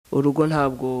urugo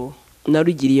ntabwo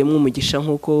narugiriyemo umugisha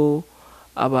nk'uko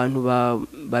abantu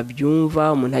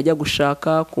babyumva. Umuntu ajya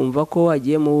gushaka kumva ko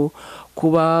agiye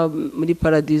kuba muri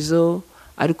paradizo,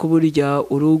 ariko burya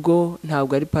urugo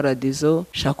ntabwo ari paradizo.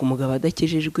 Shaka umugabo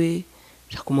adakijijwe,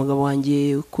 shaka umugabo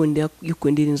wanjye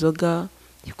yikundira inzoga,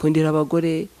 yikundira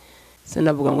abagore.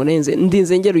 Sinavuga ngo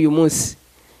ndinze ngera uyu munsi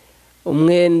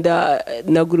umwenda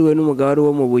naguriwe n'umugabo ari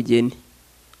wo mu bugeni,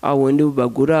 aho wundi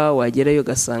bagura wagerayo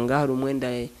ugasanga hari umwenda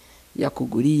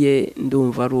yakuguriye,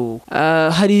 ndumva ari uwo.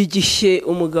 Hari igihe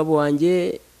umugabo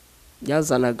wanjye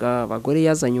yazanaga abagore,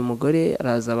 yazanye umugore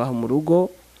araza abaha mu rugo,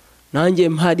 nanjye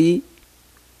mpari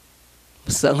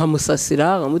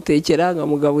nkamusasira, nkamutekera,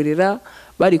 nkamugaburira,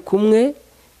 bari kumwe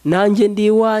nanjye ndi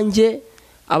iwanjye.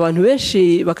 Abantu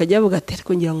benshi bakajya bavuga ati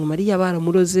ariko ngira ngo Mariya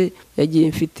baramuroze, yagiye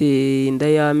mfite inda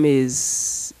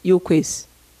y'amezi y'ukwezi,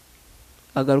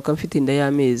 agaruka mfite inda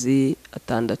y'amezi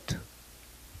 6.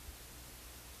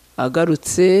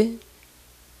 Agarutse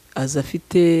aza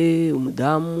afite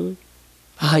umudamu,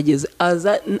 ahageze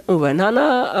aza nta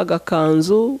na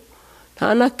agakanzu,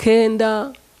 nta na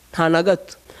kenda, nta na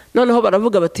gato. Noneho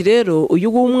baravuga bati rero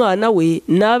uyu w'umwana we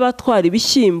n'abatwara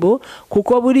ibishyimbo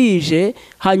kuko burije,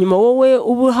 hanyuma wowe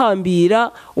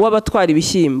ubuhambira w'abatwara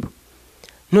ibishyimbo.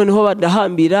 Noneho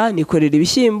badahambira nikorera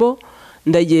ibishyimbo,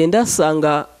 ndagenda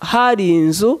sanga hari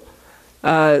inzu,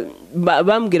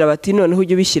 bambwira bati noneho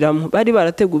ujye ubishyiramo. Bari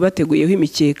bateguyeho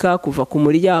imikeka kuva ku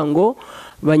muryango,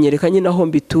 banyereka nyine aho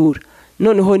mbitura.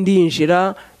 Noneho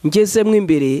ndinjira, ngezemo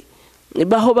imbere,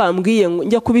 baho bambwiye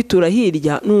njya kubitura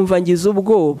hirya, numva ngize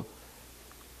ubwoba.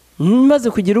 Maze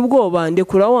kugira ubwoba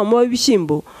ndekura wa mu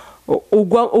bishyimbo,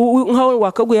 nkaho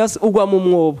wakaguye hasi, ugwa mu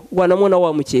mwobo, ugwanamo na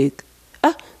wa mukeka.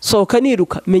 Sohoka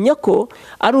niruka, menya ko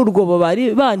ari urwobo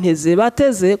bari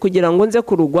bateze kugira ngo nze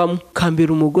kurugwamo.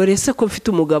 Kambira umugore, se ko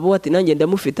mfite umugabo, ati nanjye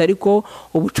ndamufite, ariko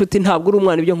ubucuti ntabwo uri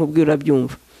umwana, ibyo nkubwira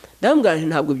byumva. Ndambwira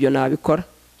ntabwo ibyo nabikora,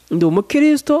 ndi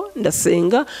umukristo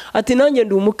ndasenga. Ati nanjye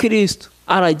ndi umukristo.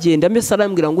 Aragenda, mbese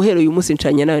arambwira ngo uhereye uyu munsi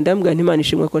ncanye nawe. Ndambwira nti Imana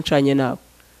ishimwe ko ncanye nawe.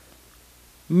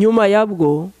 Nyuma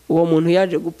yabwo uwo muntu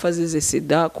yaje gupfa azize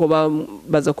sida, ko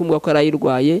baza kumubwira ko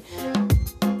arayirwaye.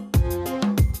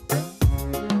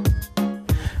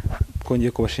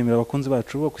 Twongeye kubashimira abakunzi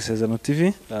bacu bo ku Isezerano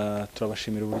TV.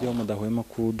 Turabashimira uburyo mudahwema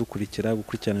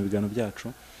gukurikirana ibiganiro byacu,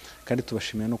 kandi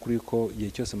tubashimira no kuri ko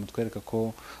igihe cyose mutwereka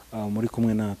ko muri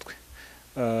kumwe natwe.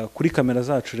 Kuri kamera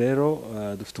zacu rero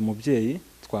dufite umubyeyi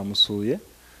twamusuye.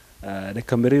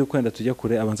 Reka mbere y'uko wenda tujya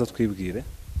kure abanza twibwire.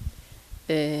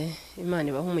 Imana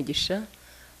ibaha umugisha.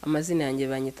 Amazina yanjye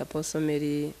banyita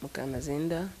Aposomeri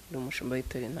Mukanazinda, ndi umushumba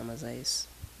w'itorero Intama za Yesu.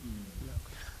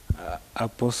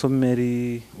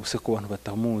 Aposomeri, use ku bantu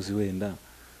batamuzi wenda,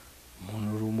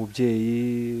 umuntu uri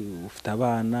umubyeyi, ufite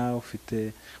abana,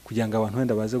 ufite, kugira ngo abantu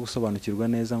wenda baze gusobanukirwa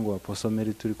neza ngo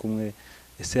Aposomeri turi kumwe,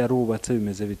 ese yarubatse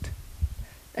bimeze bite?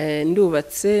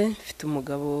 Ndubatse, mfite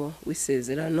umugabo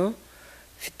w'isezerano,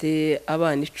 mfite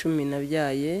abana 10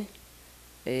 nabyaye.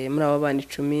 Muri abo bana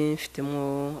 10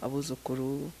 mfitemo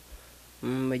abuzukuru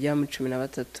bajya muri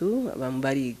 13,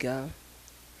 bariga,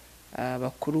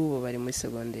 abakuru bari muri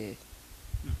segonderi.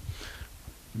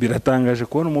 Biratangaje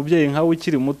kubona umubyeyi nkawe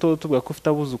ukiri muto tuvuga ko ufite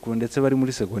abuzukuru ndetse bari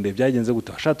muri segonderi. Byagenze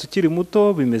gute? Washatse ukiri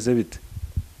muto, bimeze bite?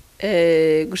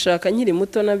 Gushaka nkiri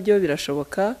muto nabyo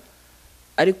birashoboka,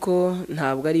 ariko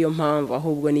ntabwo ariyo mpamvu,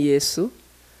 ahubwo ni Yesu.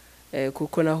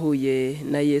 Kuko nahuye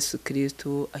na Yesu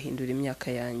Kristo ahindura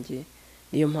imyaka yanjye,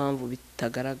 niyo mpamvu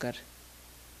bitagaragara.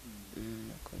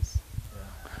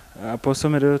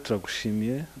 Aposomeri rero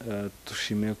turagushimiye,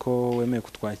 dushimiye ko wemeye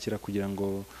kutwakira kugira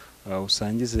ngo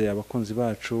usangize abakunzi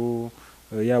bacu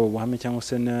yabo ubuhamya cyangwa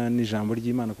se n'ijambo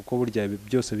ry'Imana, kuko burya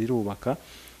byose birubaka.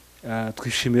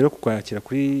 Twishimiye kukwakira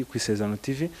kuri Isezerano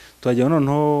TV. Twajya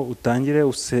noneho utangire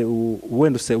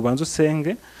wenda ubanze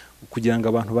usenge kugira ngo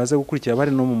abantu baze gukurikira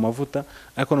bari no mu mavuta,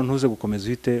 ariko noneho uze gukomeza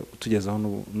uhite utugezaho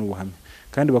n'ubuhamya.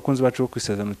 Kandi bakunzi bacu ku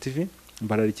Isezerano TV,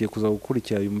 mbararikiye kuza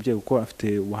gukurikira uyu mubyeyi kuko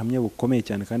afite ubuhamya bukomeye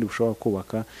cyane kandi bushobora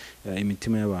kubaka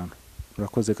imitima y'abantu.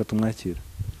 Murakoze, ka tumwakira.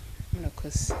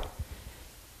 Murakoze.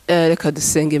 Reka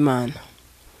dusenge. Imana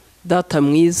Data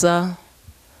mwiza,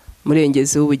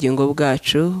 murengezi w'ubugingo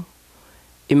bwacu,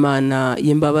 Imana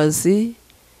y'imbabazi,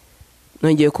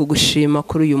 nongeye kugushima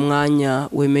kuri uyu mwanya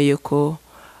wemeye ko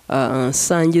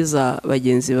nsangiza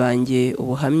bagenzi banjye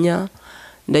ubuhamya.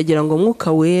 Ndagira ngo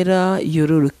Mwuka Wera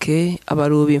yururuke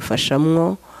abari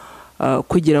ubimfashamwo,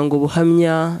 kugira ngo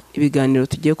ubuhamya, ibiganiro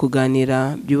tugiye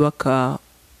kuganira byubaka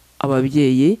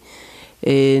ababyeyi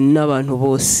n'abantu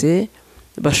bose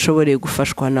bashobore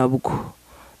gufashwa nabwo.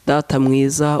 Data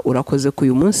mwiza, urakoze ko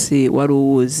uyu munsi wari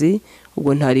uwuzi,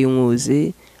 ubwo ntari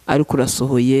nkuzi, ariko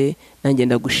urasohoye. Nanjye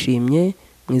ndagushimye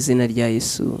mu izina rya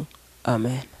Yesu,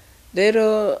 amen.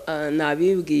 Rero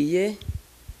nabibwiye,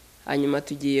 hanyuma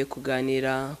tugiye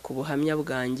kuganira ku buhamya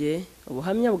bwanjye.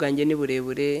 Ubuhamya bwanjye ni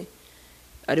burebure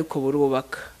ariko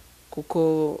burubaka,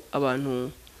 kuko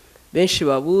abantu benshi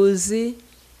babuzi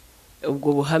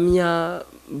ubwo buhamya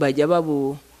bajya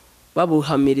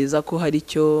babuhamiriza ko hari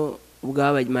icyo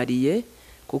bwabamariye,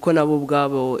 kuko nabo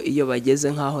ubwabo iyo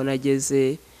bageze nk'aho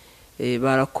nageze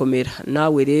barakomera.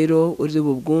 Nawe rero uri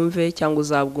bubwumve cyangwa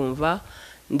uzabwumva,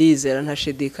 ndizera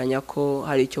ntashidikanya ko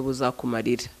hari icyo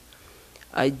buzakumarira.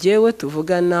 Jyewe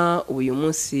tuvugana uyu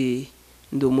munsi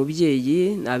ndi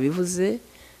umubyeyi, nabivuze,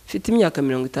 mfite imyaka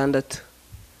 60,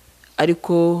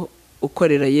 ariko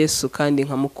ukorera Yesu kandi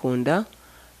nkamukunda,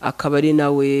 akaba ari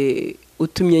nawe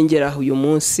utumye ngera uyu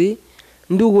munsi.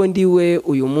 Ndi uwo ndiwe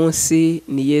uyu munsi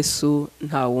ni Yesu,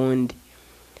 nta wundi.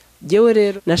 Jyewe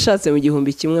rero nashatse mu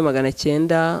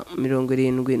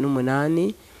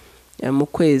 1978 mu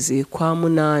kwezi kwa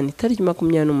munani, tariki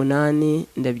 28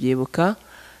 ndabyibuka.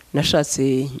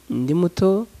 Nashatse ndi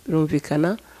muto,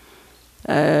 birumvikana.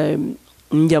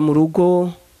 Njya mu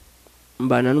rugo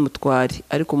mbana n'umutware,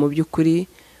 ariko mu by'ukuri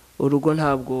urugo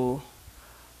ntabwo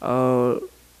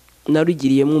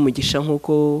narugiriyemo umugisha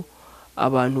nk'uko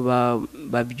abantu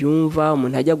babyumva.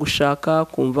 Umuntu ajya gushaka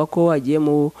kumva ko agiye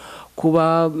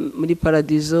kuba muri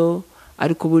paradizo,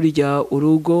 ariko burya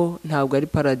urugo ntabwo ari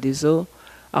paradizo,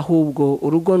 ahubwo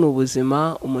urugo ni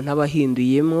ubuzima umuntu aba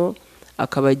ahinduyemo,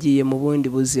 akaba agiye mu bundi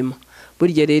buzima.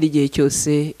 Burya rero igihe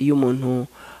cyose iyo umuntu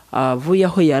avuye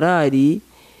aho yarari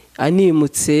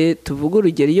animutse, tuvuga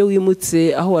urugero, iyo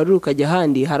wimutse aho wari ukajya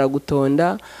ahandi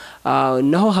haragutonda,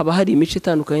 naho haba hari imico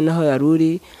itandukanye naho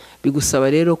yaruri. Bigusaba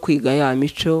rero kwiga ya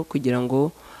mico kugira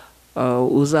ngo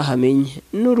uzahamenye.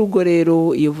 N'urugo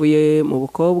rero iyo uvuye mu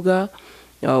bukobwa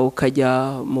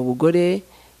ukajya mu bugore,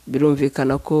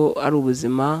 birumvikana ko ari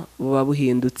ubuzima buba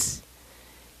buhindutse.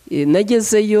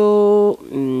 Nagezeyo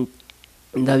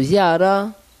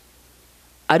ndabyara,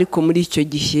 ariko muri icyo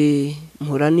gihe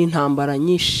mpura n'intambara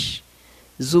nyinshi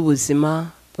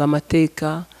z'ubuzima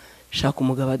bw'amateka. Shaka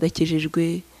umugabo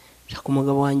adakijijwe, shaka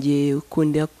umugabo wanjye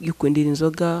yikundira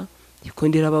inzoga,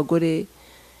 yikundira abagore.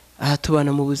 Aha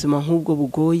tubana mu buzima nk'ubwo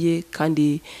bugoye,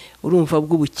 kandi urumva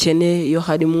bw'ubukene. Iyo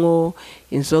harimwo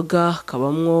inzoga,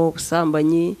 hakabamwo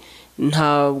ubusambanyi,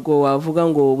 ntabwo wavuga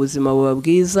ngo ubuzima buba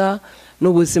bwiza.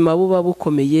 N'ubuzima buba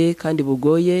bukomeye kandi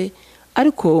bugoye,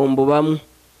 ariko mbubamwo,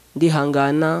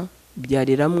 ndihangana,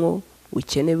 byariramwo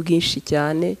ubukene bwinshi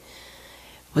cyane.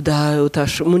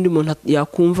 Undi muntu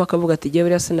yakumva akavuga ati jyewe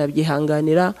rero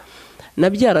sinabyihanganira.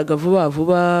 Nabyaraga vuba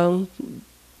vuba,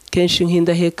 kenshi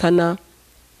nk'indahekana,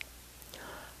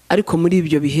 ariko muri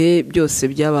ibyo bihe byose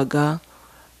byabaga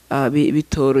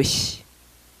bitoroshye.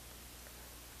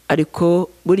 Ariko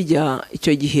burya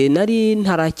icyo gihe nari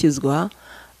ntarakizwa,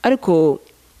 ariko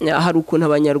hari ukuntu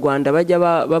abanyarwanda bajya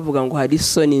bavuga ngo hari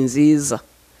isoni nziza.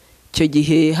 Icyo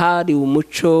gihe hari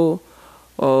umuco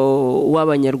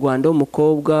w'abanyarwanda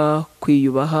w'umukobwa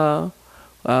kwiyubaha,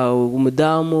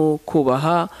 umudamu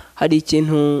kubaha. Hari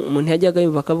ikintu umuntu yajyaga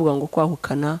yumva akavuga ngo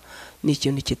kwahukana ni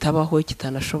ikintu kitabaho,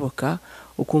 kitanashoboka,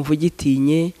 ukumva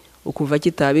ugitinye, ukumva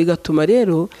kitaba. Bigatuma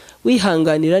rero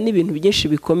wihanganira n'ibintu byinshi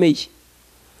bikomeye.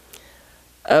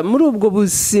 Muri ubwo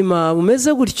buzima bumeze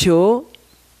gutyo,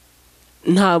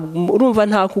 urumva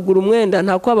nta kugura umwenda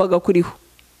nta kwabaga kuriho.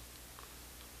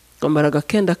 Kwambara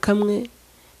agakenda kamwe.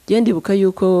 Genda ibuka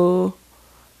yuko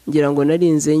ngira ngo nari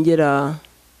nzengera,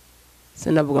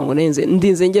 sinavuga ngo ndi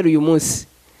nzengera uyu munsi.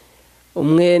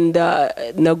 Umwenda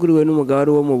naguriwe n'umugabo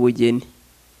ari wo mu bugeni,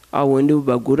 aho wundi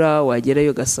bagura,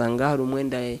 wagerayo ugasanga hari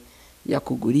umwenda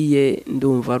yakuguriye,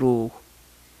 ndumva ari uwo.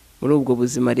 Muri ubwo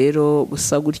buzima rero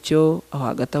busa gutyo, aho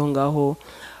hagati aho ngaho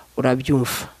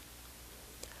urabyumva.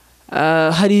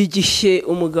 Hari igihe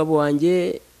umugabo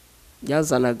wanjye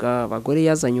yazanaga abagore,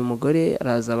 yazanye umugore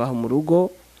araza abaha mu rugo,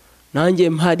 nanjye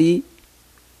mpari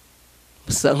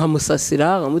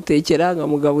nkamusasira, nkamutekera,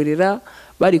 nkamugaburira,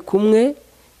 bari kumwe,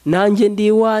 nanjye ndi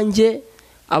iwanjye.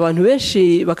 Abantu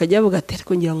benshi bakajya bavuga ati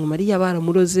ariko ngira ngo Mariya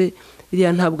baramuroze,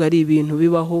 biriya ntabwo ari ibintu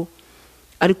bibaho.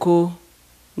 Ariko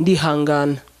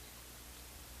ndihangana,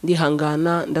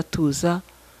 ndatuza,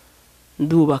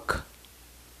 ndubaka,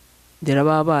 ndera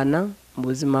babana mu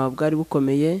buzima bwari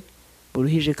bukomeye,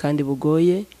 buruhije kandi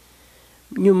bugoye.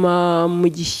 Nyuma mu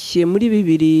gihe muri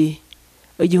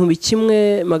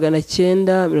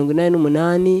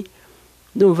 1988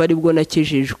 ndumva aribwo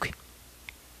nakijijwe.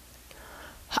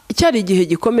 Cyari igihe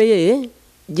gikomeye.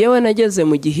 Jyewe nageze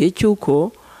mu gihe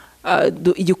cy'uko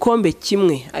igikombe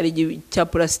kimwe ari cya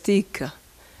plastika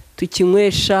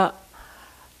tukinywesha,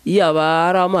 yaba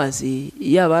ari amazi,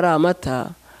 yaba ari amata,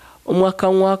 umwe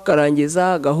akanywa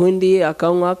akarangiza agahundi,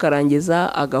 akanywa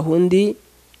akarangiza agahundi,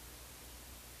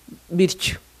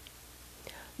 bityo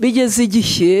bigeze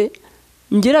igihe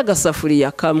ngira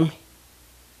agasafuriya kamwe,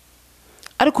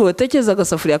 ariko watekereza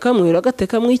agasafuriya kamwe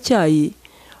uragatekamo icyayi,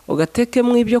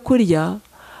 ugatekemo ibyo kurya,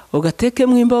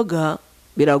 ugatekemo imboga,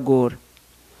 biragora.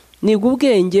 Niga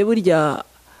ubwenge, burya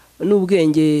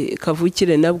n'ubwenge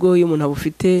kavukire nabwo iyo umuntu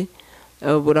abufite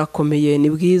burakomeye, ni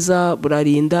bwiza,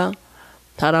 burarinda,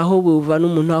 hari aho buva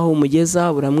n'umuntu aho umugeza,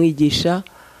 buramwigisha,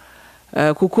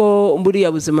 kuko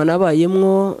buriya buzima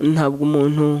nabayemwo ntabwo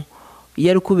umuntu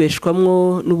yari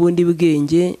kubeshwamwo n'ubundi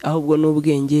bwenge, ahubwo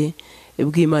n'ubwenge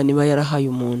bw'Imana iba yarahaye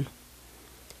umuntu.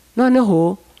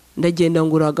 Noneho ndagenda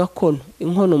ngura agakono,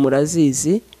 inkono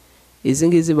murazizi, izi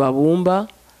ngizi babumba,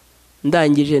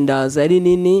 ndangije ndaza ari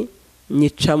nini,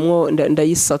 nyicamwo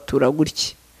ndayisatura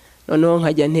gutya, noneho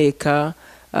nkajya nteka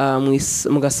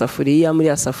mu gasafuriya, muri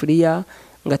ya safuriya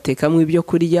ngatekamo ibyo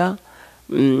kurya,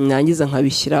 nangiza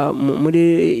nkabishyira muri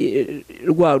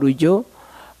rwa rujyo,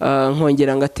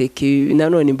 nkongera ngateka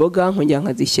nanone imboga, nkongera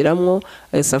nkazishyiramo,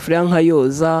 isafuriya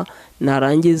nkayoza,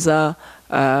 narangiza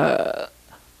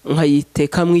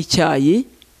nkayitekamo icyayi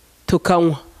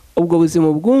tukanywa. Ubwo buzima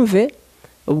bwumve,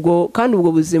 ubwo kandi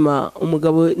ubwo buzima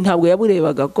umugabo ntabwo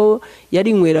yaburebaga, ko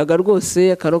yarinyweraga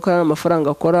rwose, akaroka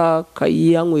amafaranga akora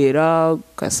akayanywera,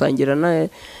 akasangira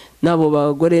n'abo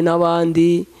bagore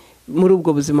n'abandi, muri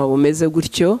ubwo buzima bumeze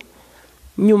gutyo.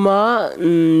 Nyuma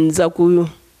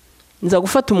nza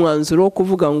gufata umwanzuro wo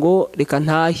kuvuga ngo reka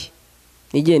ntahe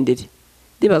nigendere.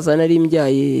 Ndibaza nari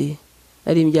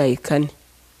mbyaye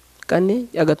kane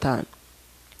ya gatanu.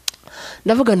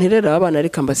 Ndavuga nti rero abana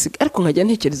reka mbasiga, ariko nkajya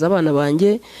ntekereza abana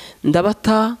banjye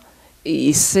ndabata,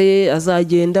 ise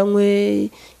azagenda nywe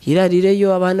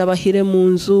hirarireyo, abana bahire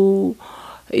mu nzu,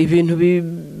 ibintu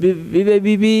bibe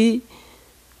bibi.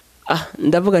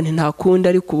 Ndavuga nti ntakunda,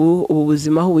 ariko ubu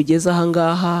buzima aho bugeze aha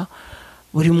ngaha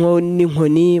burimo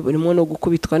n'inkoni, burimo no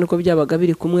gukubitwa, niko byabaga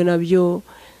biri kumwe nabyo.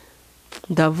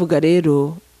 Ndavuga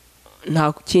rero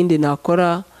nta kindi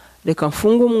nakora, reka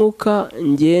mfunge umwuka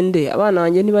ngende. Abana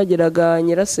banjye ntibageraga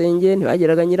nyirasenge,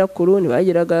 ntibageraga nyirakuru,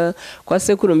 ntibageraga kwa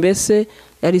sekuru, mbese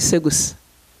yari se gusa.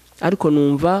 Ariko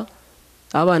numva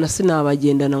abana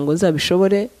sinabagendana ngo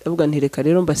nzabishobore, ndavuga nti reka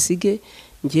rero mbasige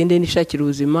ngende nishakira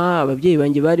ubuzima. Ababyeyi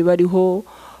banjye bari bariho,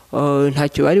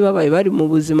 ntacyo bari babaye, bari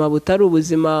mu buzima butari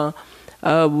ubuzima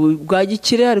bwa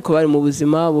gikire, ariko bari mu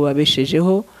buzima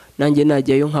bubabeshejeho. Nanjye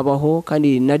najyayo nkabaho,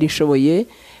 kandi nari nshoboye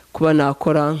kuba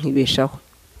nakora nkibeshaho.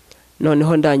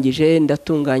 Noneho ndangije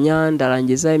ndatunganya,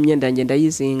 ndarangiza imyenda yanjye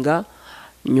ndayizinga,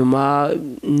 nyuma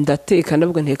ndateka,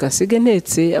 ndavuga nteka nsige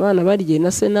ntetse, abana bariye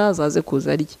na se nazaze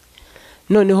kuza arya.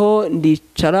 Noneho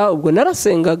ndicara, ubwo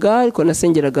narasengaga, ariko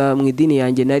nasengeraga mu idini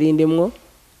yanjye nari ndimwo.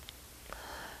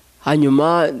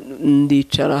 Hanyuma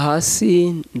ndicara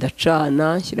hasi,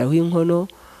 ndacana, nshyiraho inkono.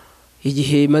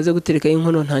 Igihe maze gutereka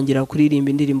inkono ntangira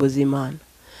kuririmba indirimbo z'Imana.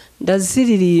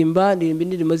 Ndaziririmba, ndirimba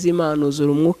indirimbo z'Imana,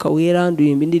 nuzura umwuka wera,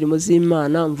 ndirimba indirimbo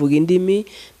z'Imana, mvuga indimi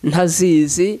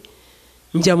ntazizi,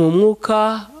 njya mu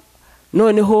mwuka.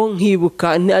 Noneho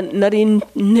nkibuka nari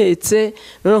ntetse,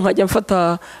 noneho nkajya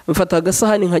mfata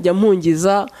agasahani nkajya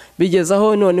mpungiza,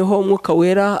 bigezaho noneho umwuka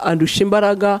wera andusha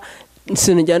imbaraga,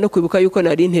 sinajya no kwibuka yuko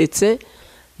nari ntetse.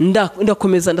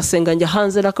 Ndakomeza ndasenga, njya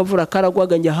hanze, n'akavura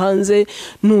karagwaga, njya hanze,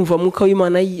 numva umwuka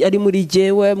w'Imana ari muri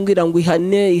jyewe, ambwira ngo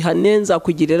ihane,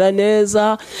 nzakugirira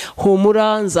neza,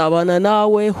 humura, nzabana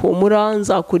nawe, humura,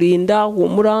 nzakurinda,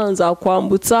 humura,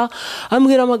 nzakwambutsa.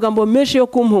 Ambwira amagambo menshi yo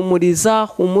kumpumuriza,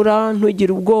 humura,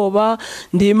 ntugire ubwoba,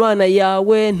 ndi Imana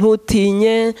yawe,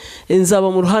 ntutinye, nzaba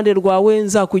mu ruhande rwawe,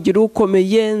 nzakugira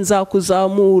ukomeye,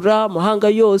 nzakuzamura amahanga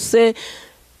yose.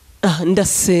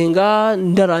 Ndasenga,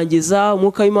 ndarangiza,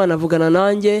 umwuka w'Imana avugana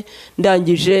nanjye.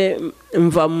 Ndangije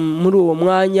mva muri uwo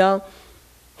mwanya.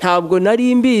 Ntabwo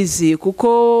nari mbizi, kuko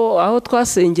aho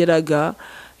twasengeraga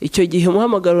icyo gihe,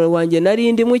 umuhamagaro wanjye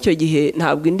nari ndimo icyo gihe,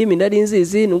 ntabwo indimi nari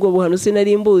nzizi, nubwo buhanuzi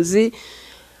nari mbuzi.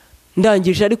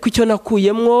 Ndangije, ariko icyo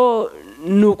nakuyemwo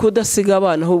ni ukudasiga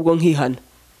abana, ahubwo nkihana.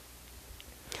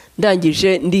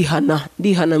 Ndangije ndihana,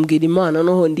 mbwira Imana,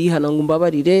 noho ndihana ngo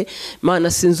mbabarire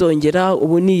Imana, sinzongera,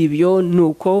 ubu ni ibyo.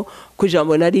 Nuko ku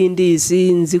ijambo nari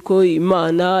ndizi, nzi ko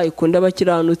Imana ikunda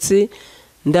abakiranutsi.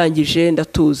 Ndangije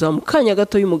ndatuza, mu kanya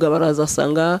gato y'umugabo araza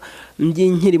asanga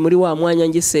nkiri muri wa mwanya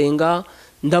ngisenga.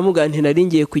 Ndamuga nti nari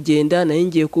ngiye kugenda, nari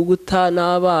ngiye kuguta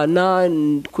n'abana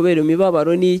kubera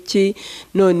imibabaro n'iki,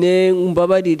 none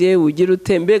mbabarire, ugira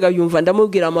ute? Mbega yumva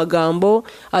ndamubwira amagambo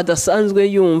adasanzwe,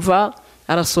 yumva.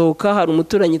 Arasohoka, hari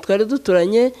umuturanyi twari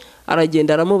duturanye,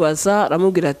 aragenda aramubaza,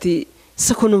 aramubwira ati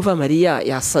se ko numva Mariya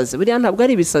yasaze. Buriya ntabwo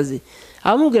ari ibisazi,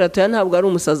 amubwira ati ntabwo ari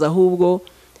umusazi ahubwo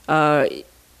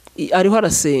ariho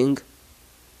arasenga.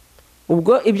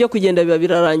 Ubwo ibyo kugenda biba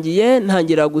birarangiye,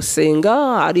 ntangira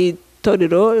gusenga. Hari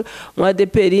itorero mu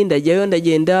ADPR, ndajyayo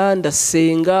ndagenda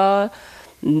ndasenga,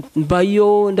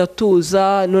 mbayo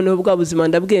ndatuza, noneho bwa buzima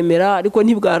ndabwemera, ariko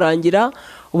ntibwarangira.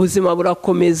 Ubuzima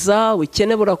burakomeza,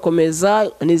 ubukene burakomeza,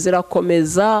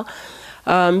 ntizirakomeza,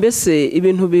 mbese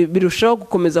ibintu birushaho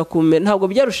gukomeza kumera. Ntabwo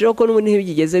byarushaho ko n'ubundi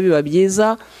ntibigeze biba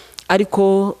byiza,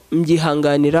 ariko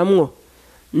mbyihanganiramwo.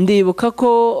 Ndibuka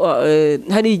ko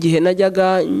hari igihe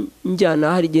najyaga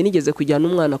njyana, hari igihe nigeze kujyana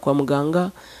umwana kwa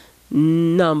muganga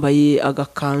nambaye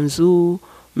agakanzu,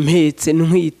 mpetse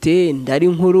ntwite,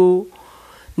 ndari inkuru,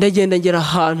 ndagenda ngera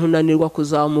ahantu nanirwa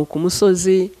kuzamuka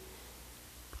umusozi,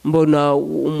 mbona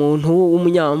umuntu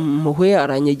w'umunyampuhwe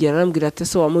aranyegera arambwira ati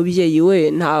se wa mubyeyi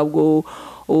we, ntabwo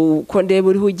uko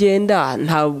ndeba uriho ugenda,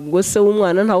 ntabwo se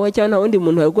w'umwana ntawe cyangwa nta wundi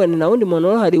muntu wagwane, nta wundi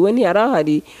muntu uhari, we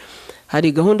ntiyarahari,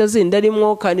 hari gahunda zindi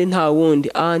arimwo kandi nta wundi.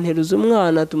 Nteruza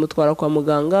umwana tumutwara kwa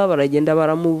muganga, baragenda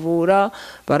baramuvura,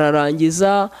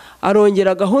 bararangiza,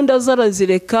 arongera gahunda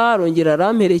zarazireka, arongera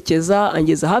aramperekeza,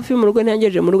 angeza hafi mu rugo.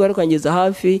 Ntiyangejeje mu rugo ariko angeza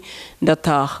hafi,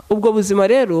 ndataha. Ubwo buzima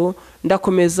rero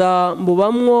ndakomeza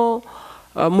mbubamwo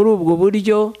muri ubwo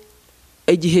buryo.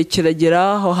 Igihe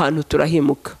kiragera aho hantu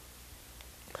turahimuka.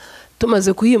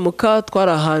 Tumaze kuhimuka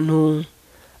twari ahantu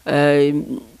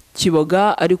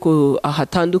Kiboga ariko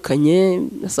ahatandukanye,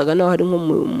 nasaga naho hari nko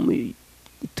mu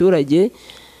giturage,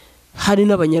 hari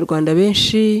n'abanyarwanda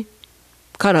benshi,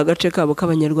 kari agace kabo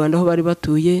k'abanyarwanda aho bari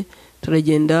batuye.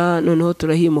 Turagenda noneho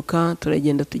turahimuka,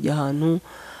 turagenda tujya ahantu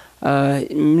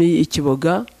muri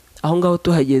Kiboga. Aho ngaho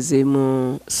tuhageze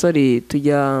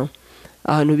tujya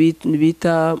ahantu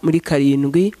bita muri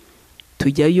Karindwi,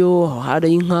 tujyayo,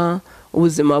 hari inka,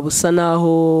 ubuzima busa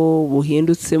naho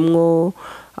buhindutsemwo,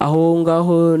 aho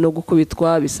ngaho no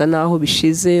gukubitwa bisa naho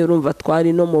bishize. Urumva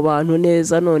twari no mu bantu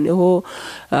neza, noneho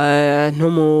no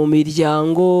mu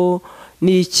miryango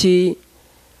n'iki.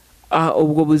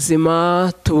 Ubwo buzima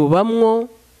tububamwo,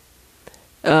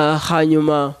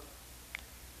 hanyuma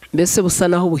mbese busa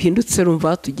naho buhindutse.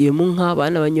 Urumva tugiye mu nka,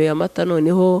 abana banyoye amata,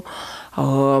 noneho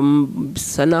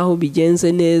bisa naho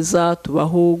bigenze neza,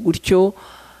 tubaho gutyo,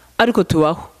 ariko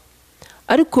tubaho.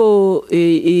 Ariko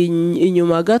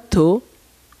inyuma gato,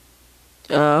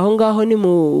 aho ngaho ni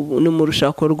mu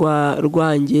rushako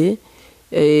rwanjye,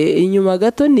 inyuma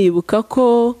gato nibuka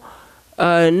ko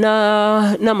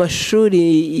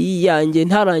n'amashuri yanjye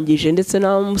ntarangije, ndetse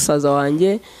na musaza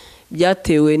wanjye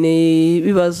byatewe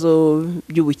n'ibibazo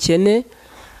by'ubukene.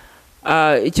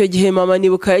 Icyo gihe mama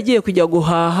nibuka yagiye kujya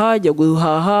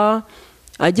guhaha,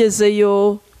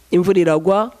 agezeyo imvura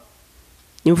iragwa.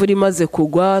 Imvura imaze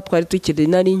kugwa, twari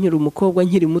nari nkiri umukobwa,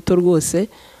 nkiri muto rwose.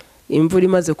 Imvura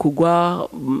imaze kugwa,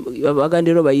 abagande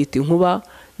rero bayita inkuba.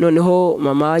 Noneho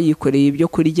mama yikoreye ibyo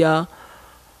kurya,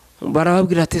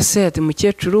 barababwira ati se, ati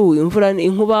mukecuru,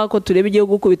 inkuba ko tureba igiye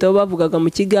gukubita, bavugaga mu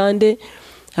Kigande.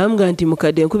 Hambwa ati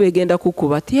mukade kubegenda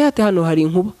kukuba, ati hano hari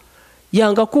inkuba.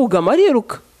 Yanga kugama,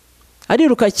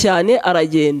 ariruka cyane,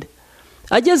 aragenda.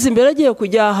 Ageze imbere agiye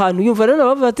kujya ahantu, yumva rero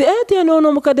bavuga ati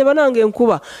hano mukade banange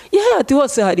inkuba. Ati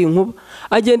hose hari inkuba.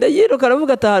 Agenda yiruka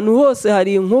aravuga ati ahantu hose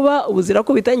hari inkuba, ubuzira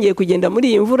ko bitangiye kugenda muri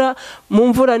iyi mvura. Mu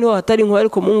mvura niho hatari inkuba,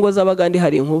 ariko mu ngo z'abagande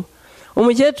hari inkuba.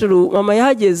 Umukecuru mama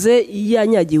yahageze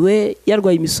yanyagiwe,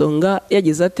 yarwaye imisonga,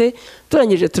 yagize ate,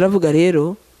 turangije turavuga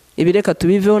rero ibireka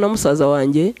tubiveho na musaza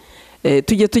wanjye,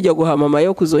 tujya guha mama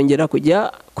yo kuzongera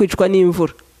kujya kwicwa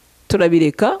n'imvura.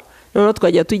 Turabireka, noneho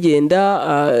twajya tugenda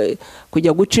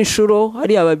kujya guca inshuro,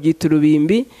 hari ababyita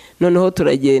urubimbi. Noneho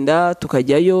turagenda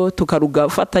tukajyayo,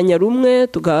 tukarugafatanya rumwe,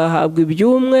 tugahabwa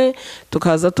ibyumwe,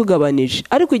 tukaza tugabanije.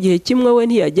 Ariko igihe kimwe we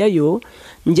ntiyajyayo,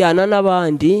 njyana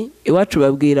n'abandi. Iwacu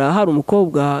babwira hari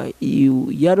umukobwa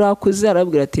yari akuze,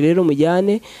 arabwira ati rero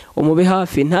mujyane umube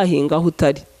hafi, ntahinga aho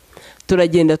utari.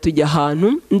 Turagenda tujya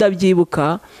ahantu,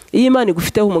 ndabyibuka, iyo Imana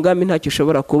igufiteho umugambi ntacyo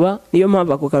ushobora kuba. Niyo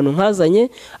mpamvu ako kantu nkazanye,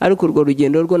 ariko urwo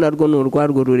rugendo rwo narwo ni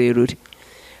urwarwo rurerure.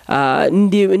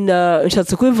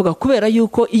 Nshatse kubivuga kubera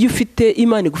yuko iyo ufite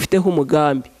Imana igufiteho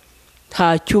umugambi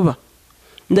ntacyo uba.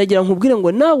 Ndagira nkubwire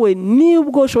ngo nawe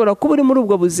nibwo ushobora kuba uri muri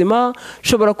ubwo buzima,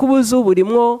 ushobora kuba uzi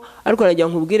uburimwo, ariko nagira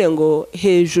nkubwire ngo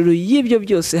hejuru y'ibyo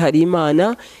byose hari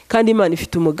Imana, kandi Imana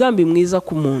ifite umugambi mwiza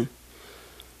ku muntu.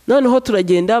 Noneho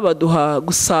turagenda baduha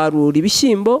gusarura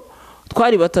ibishyimbo,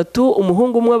 twari batatu,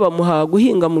 umuhungu umwe bamuha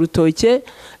guhinga mu rutoke.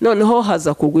 Noneho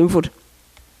haza kugwa imvura.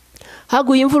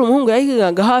 Haguye imvura, umuhungu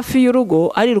yahingaga hafi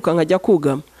y'urugo, ariruka nkajya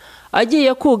kugama.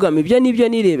 Agiye kugama, ibyo nibyo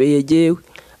nirebeye jewe.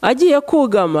 Agiye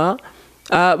kugama,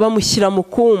 bamushyira mu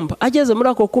kumba. Ageze muri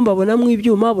ako kumba abonamo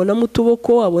ibyuma, abonamo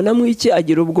utuboko, abonamo iki,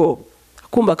 agira ubwoba.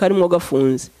 kumva karimo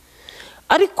gafunze.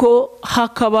 Ariko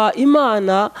hakaba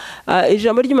Imana,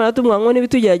 ijambo ry'Imana tumwango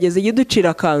n'ibitugerageza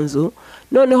igiducira kanzu,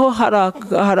 noneho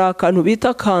hari akantu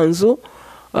bita kanzu,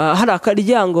 hari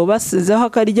akaryango basizeho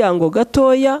akaryango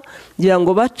gatoya kugira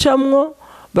ngo bacamwo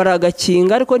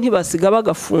baragakinga, ariko ntibasiga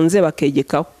bagafunze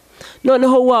bakegekaho.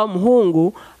 Noneho wa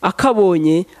muhungu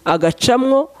akabonye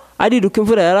agacamwo, ariruka,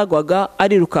 imvura yaragwaga,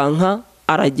 arirukanka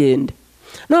aragenda.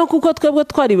 Naho kuko twebwe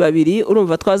twari babiri,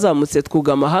 urumva twazamutse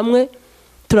twugama hamwe,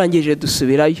 turangije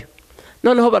dusubirayo.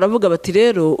 Noneho baravuga bati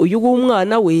rero uyu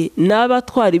umwana we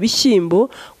n'abatwara ibishyimbo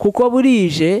kuko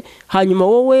burije, hanyuma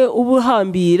wowe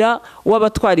ubuhambira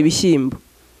w'abatwara ibishyimbo.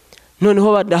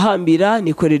 Noneho badahambira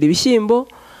nikorera ibishyimbo,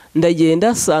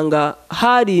 ndagenda sanga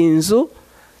hari inzu,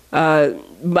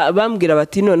 bambwira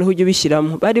bati noneho ujye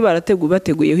ubishyiramo. Bari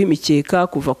bateguyeho imikeka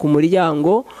kuva ku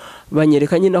muryango,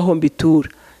 banyereka nyine aho mbitura.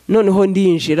 Noneho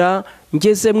ndinjira,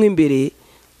 ngezemo imbere,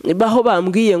 baho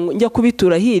bambwiye njya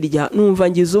kubitura hirya, numva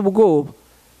ngize ubwoba.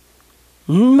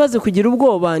 Maze kugira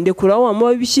ubwoba, ndekura wa muba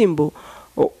w'ibishyimbo,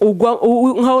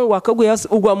 nkaho wakaguye hasi,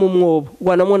 ugwa mu mwobo,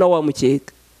 ugwanamo na wa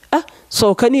mukeka.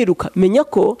 Sohoka niruka, menya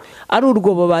ko ari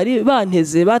urwobo bari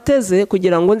bateze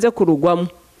kugira ngo nze kurugwamo.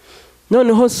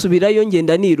 Noneho subirayo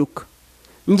ngenda niruka.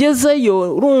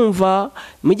 Ngezeyo urumva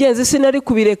mugenzi sinari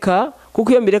kubireka,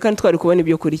 kuko iyo mbireka ntitwari kubona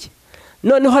ibyo kurya.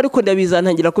 Noneho ariko ndabiza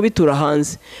ntangira kubitura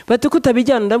hanze. Bati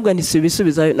kutabijyana, ndabwa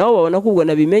ntisubisubizayo. Nabo babona ko ubwo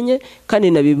nabimenye,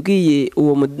 kandi nabibwiye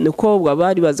uwo mukobwa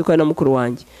bari bazi ko ari na mukuru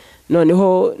wanjye.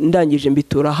 Noneho ndangije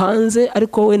mbitura hanze,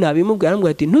 ariko we nabimubwira,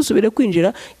 arambwira ati ntusubire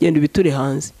kwinjira, genda ubiture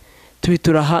hanze.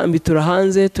 Mbitura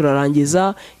hanze,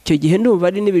 turarangiza. Icyo gihe ndumva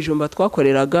ari n'ibijumba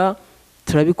twakoreraga,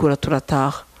 turabikura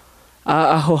turataha.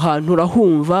 Aho hantu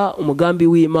urahumva umugambi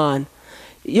w'Imana.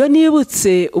 Iyo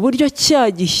nibutse uburyo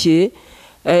cyagihe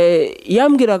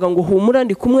yambwiraga ngo humura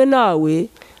ndi kumwe nawe,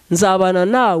 nzabana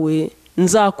nawe,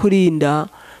 nzakurinda,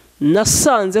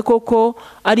 nasanze koko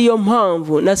ariyo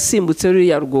mpamvu nasimbutse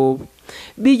ruriya rwobo.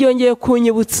 Byongeye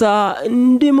kunyibutsa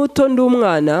ndi muto, ndi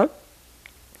umwana,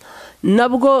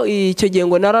 nabwo icyo gihe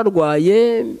ngo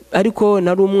nararwaye, ariko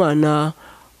nari umwana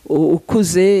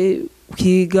ukuze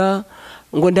kwiga,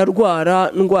 ngo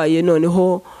ndarwara, ndwaye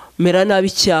noneho mera nabi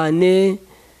cyane,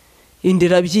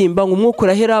 indira byimba, ngo umwuka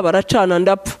urahera, baracana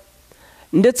ndapfa.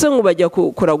 Ndetse ngo bajya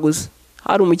kuraguza,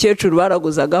 hari umukecuru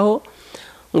baraguzagaho,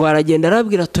 ngo aragenda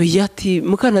arabwira ati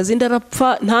mukanazi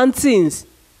ndarapfa nta nsinzi.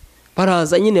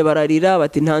 Baraza nyine bararira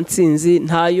bati nta nsinzi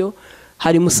ntayo.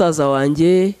 Hari musaza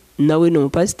wanjye, nawe ni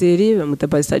umupasiteri, bamuta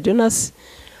Pastor Jonas,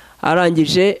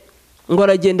 arangije ngo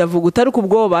aragenda avuga utari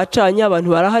kubwo bacanye, abantu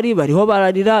barahari, bariho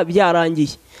bararira,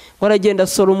 byarangiye. Ngo aragenda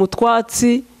asora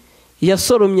umutwatsi,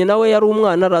 yasoromye nawe yari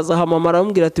umwana, araza mama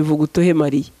aramubwira ati vuga utohe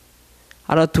Mariya.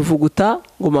 Aratuvuguta,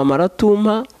 ngo mama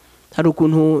aratumpa. Hari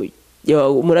ukuntu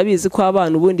murabizi ko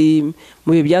abana ubundi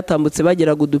mu bihe byatambutse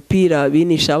bageraga udupira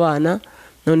binisha abana.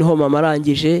 Noneho mama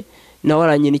arangije nawe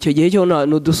aranyina, icyo gihe cyo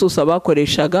n'udususa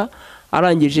bakoreshaga,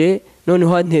 arangije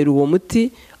noneho antera uwo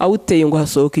muti, awuteye ngo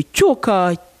hasohoka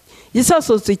icyuka.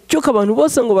 Gisasohotse icyuka, abantu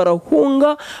bose ngo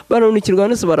barahunga, baranukirwa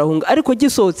nose barahunga, ariko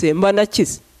gisohotse mba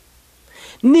nakize.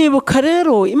 Nibuka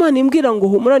rero Imana imbwira ngo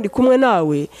humura ndi kumwe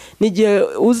nawe, nigihe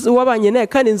wabanye nawe,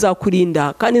 kandi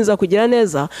nzakurinda, kandi nzakugira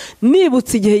neza.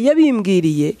 Nibutse igihe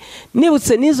yabimbwiriye,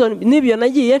 nibutse n'ibyo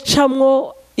nagiye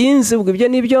ncamwo inzi, ubwo ibyo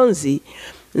nibyo nzi,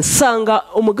 nsanga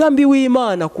umugambi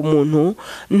w'Imana ku muntu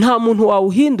nta muntu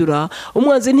wawuhindura,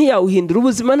 umwanzi ntiyawuhindura,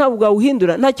 ubuzima ntabwo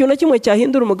wawuhindura, nta kintu na kimwe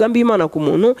cyahindura umugambi w'Imana ku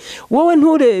muntu. Wowe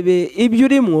nturebe ibyo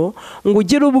urimo ngo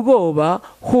ugire ubwoba,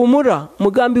 humura,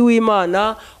 umugambi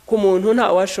w'Imana ku muntu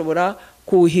nta washobora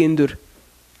kuwuhindura.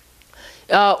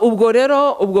 Ubwo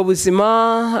rero ubwo buzima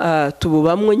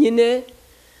tububamwe nyine,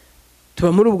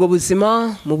 tuba muri ubwo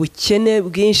buzima mu bukene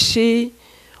bwinshi.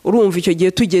 Urumva icyo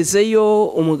gihe tugezeyo,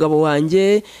 umugabo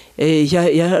wanjye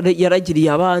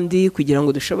yaragiriye abandi kugira ngo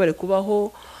dushobore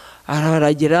kubaho,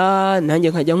 araragira,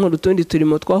 nanjye nkajya nkora utundi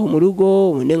turimo twaho mu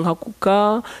rugo, ubundi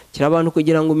nkakuka kira abantu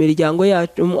kugira ngo imiryango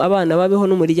yacu, abana babeho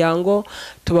n'umuryango.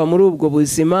 Tuba muri ubwo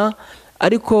buzima,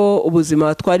 ariko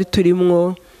ubuzima twari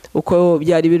turimo uko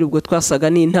byari biri, ubwo twasaga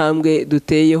n'intambwe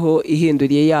duteyeho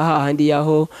ihinduriye hahandi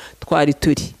yaho twari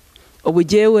turi. Ubu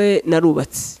jyewe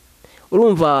narubatse.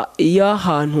 Urumva iyo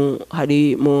ahantu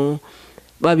hari mu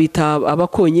babita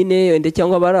abakonyine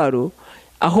cyangwa abararo,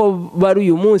 aho bari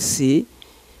uyu munsi,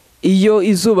 iyo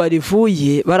izuba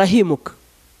rivuye barahimuka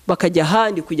bakajya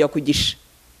ahandi kujya kugisha,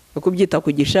 no kubyita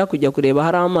kugisha, kujya kureba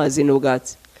hari amazi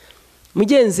n'ubwatsi.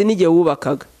 Mugenzi n'igihe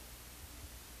wubakaga,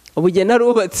 ubugeni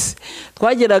arubatse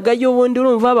twageragayo ubundi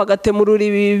urumva bagatemurura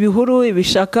ibihuru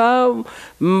ibishaka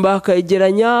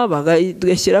bakageranya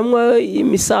bagashyiramo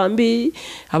imisambi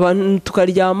abantu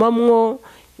tukaryamamwo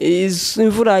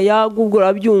imvura yagwa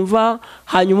urabyumva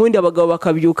hanyuma ubundi abagabo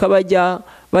bakabyuka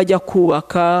bajya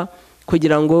kubaka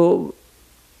kugira ngo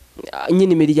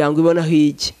nyine imiryango ibona aho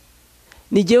ijya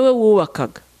ni jyewe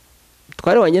wubakaga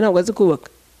twari wanjye ntabwo azi kubaka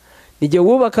ni jyewe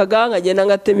wubakaga nkagenda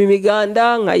ngatema imiganda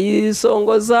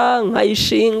nkayisongoza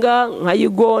nkayishinga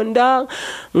nkayigonda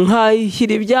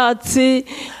nkayishyira ibyatsi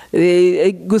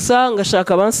gusa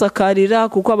ngashaka abansakarira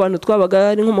kuko abantu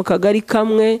twabaga ari nko mu kagari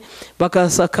kamwe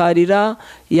bakasakarira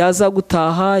yaza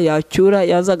gutaha yacyura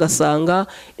yaza agasanga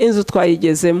inzu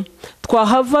twayigezemo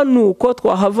twahava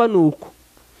nuko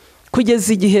kugeza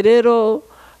igihe rero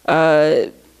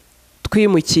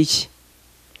twimukiye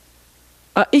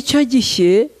icyo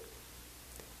gihe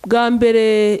bwa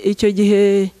mbere icyo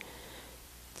gihe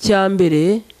cya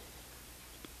mbere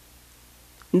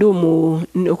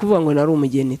ni ukuvuga ngo nari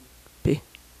umugeni pe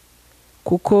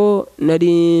kuko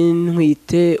nari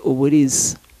ntwite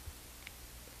uburiza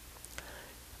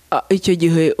icyo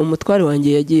gihe umutware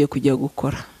wanjye yagiye kujya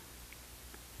gukora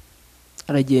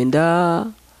aragenda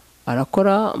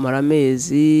arakora amara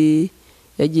amezi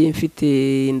yagiye mfite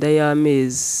inda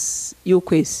y'amezi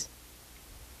y'ukwezi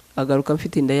agaruka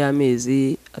mfite inda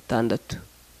y'amezi 6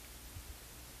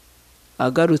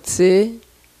 agarutse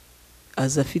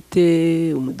aza afite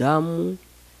umudamu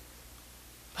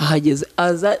ahageze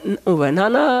aza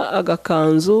nta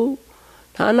agakanzu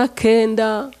nta na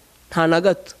kenda nta na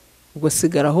gato ubwo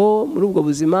sigaraho muri ubwo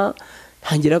buzima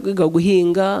ntangira kwiga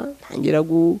guhinga ntangira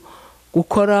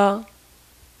gukora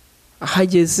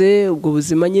ahageze ubwo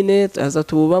buzima nyine aza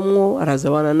tububamwo araza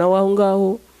abana nawe aho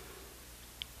ngaho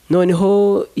noneho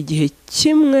igihe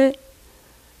kimwe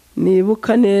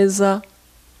nibuka neza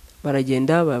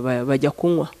baragenda bajya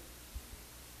kunywa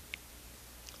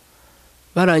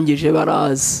barangije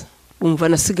baraza umva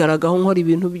nasigaragaho nkora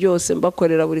ibintu byose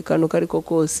mbakorera buri kantu kariko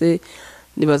kose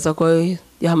nibaza ko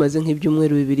yahamaze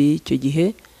nk'ibyumweru 2 icyo gihe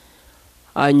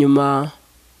hanyuma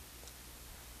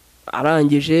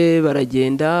arangije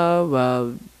baragenda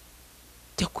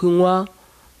bajya kunywa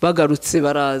bagarutse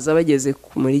baraza bageze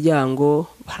ku muryango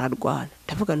bararwana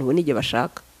ndavuga ngo nige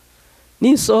bashaka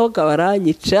nisohoka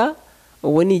baranyica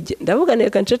ubu nige ndavuga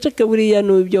neka nceceke buriya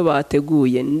n'ibyo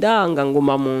bateguye ndanga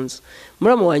nguma mu nzu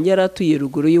muramu wanjye yaratuye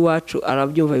ruguru y'iwacu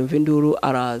arabyumva yumva induru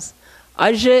araza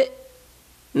aje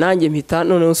nanjye mpita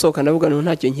none usohoka ndavuga ngo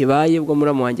ntacyo nkibaye ubwo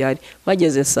muramu wanjye hari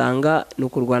mageze sanga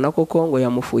nukurwana koko ngo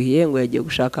yamufuhiye ngo yagiye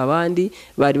gushaka abandi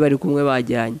bari kumwe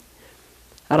bajyanye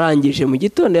arangije mu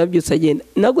gitondo yabyutse agenda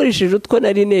nagurishije utwo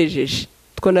nari nejeje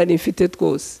two nari mfite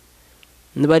twose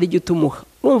bari gitumuha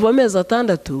urumva amezi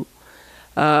 6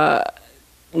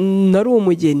 nari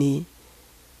umugeni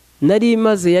nari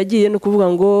maze yagiye no kuvuga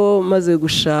ngo maze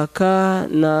gushaka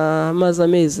na maze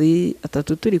amezi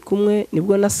 3 turi kumwe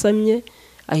nibwo nasamye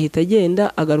ahita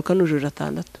agenda agaruka n'ujuje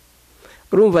 6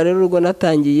 urumva rero urwo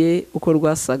natangiye uko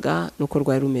rwasaga nuko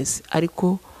rwari rumeze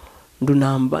ariko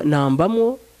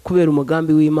ndunambamo kubera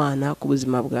umugambi w'Imana ku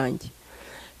buzima bwanjye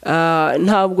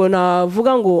ntabwo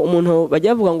navuga ngo umuntu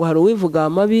bajya bavuga ngo hari uwivuga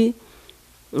amabi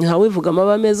nta wivuga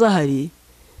amabi ameza hari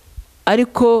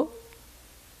ariko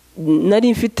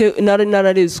nari mfite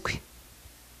nararezwe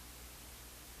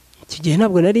iki gihe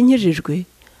ntabwo nari nkijijwe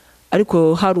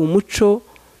ariko hari umuco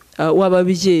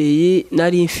w'ababyeyi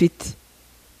nari mfite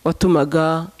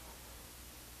watumaga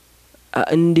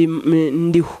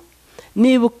ndiho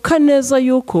nibuka neza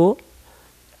yuko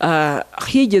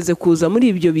higeze kuza muri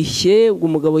ibyo bihe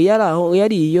umugabo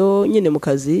yari iyo nyine mu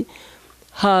kazi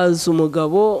haza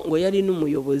umugabo ngo yari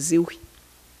n'umuyobozi we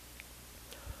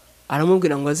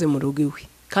aramubwira ngo aze mu rugo iwe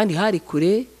kandi hari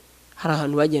kure hari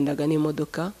ahantu bagendaga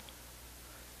n'imodoka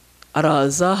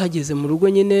araza hageze mu rugo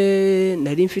nyine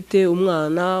nari mfite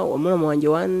umwana wa muramu wanjye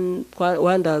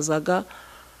wandazaga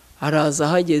araza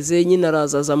hageze nyine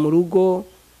arazaza mu rugo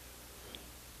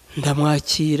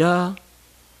ndamwakira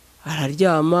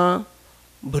araryama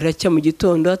buracya mu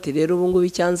gitondo ati rero ubu ngubu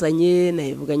icyanzanye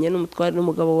nayivuganye n'umutware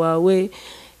n'umugabo wawe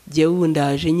jyewe ubu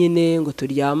ndaje nyine ngo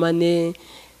turyamane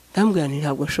ndambwira nti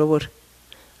ntabwo nshobora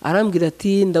arambwira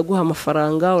ati ndaguha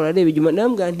amafaranga urareba inyuma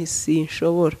ndambwira nti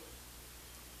sinshobora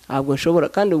ntabwo nshobora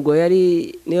kandi ubwo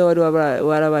yari niwe wari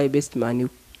warabaye best man we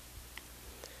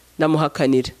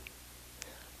ndamuhakanira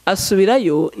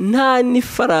asubirayo nta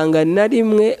n'ifaranga na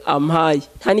rimwe ampaye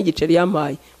nta n'igiceri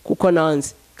yampaye kuko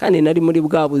nanze kandi nari muri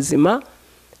bwa buzima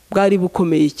bwari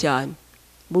bukomeye cyane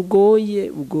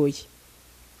bugoye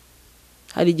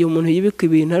hari igihe umuntu yibika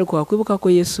ibintu ariko wakwibuka ko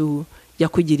Yesu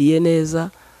yakugiriye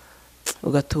neza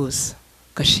ugatuza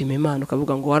ugashima Imana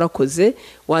ukavuga ngo warakoze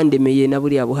wandemeye na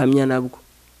buriya buhamya nabwo.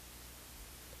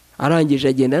 Arangije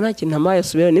agenda nta kintu amaye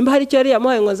asubira, nimba hari icyo yari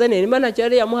yamuhaye ngo azane, nimba nta cyo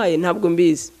yari yamuhaye ntabwo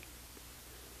mbizi.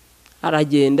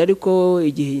 Aragenda, ariko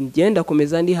igihe ngenda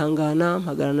akomeza ndihangana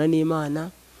mpagarana n'Imana.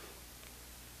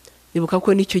 Nibuka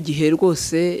ko n'icyo gihe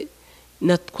rwose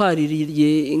natwaririye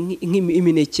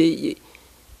imineke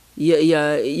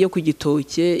yo ku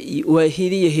gitoke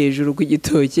wahiriye hejuru ku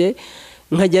gitoke,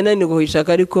 nkajya nanirwa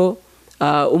kuyishaka, ariko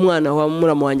umwana wa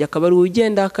muramu wanjye akaba ari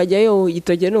ugenda akajyayo.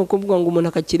 Igitoke ni ukuvuga ngo umuntu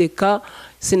akakireka,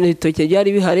 sinitoke byari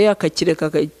bihari,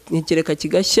 akakireka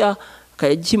kigashya,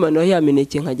 akakimanura ya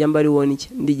mineke nkajya mba ari wonye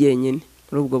ndi jyenyine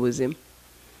muri ubwo buzima.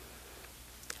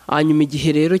 Hanyuma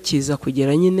igihe rero kiza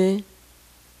kugera, nyine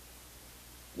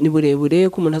ni burebure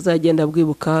ko umuntu azagenda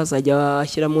abwibuka, azajya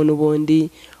ashyiramo n'ubundi.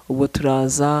 Ubwo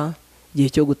turaza, igihe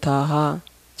cyo gutaha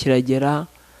kiragera,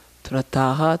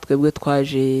 turataha. Twebwe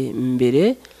twaje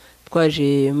mbere,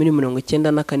 twaje muri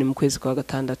 1994 mu kwezi kwa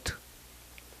gatandatu.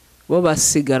 Bo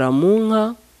basigara mu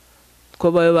nka,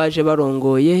 ko baje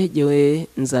barongoye, jyewe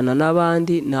nzana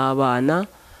n'abandi n'abana.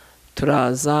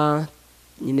 Turaza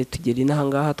nyine tugera inaha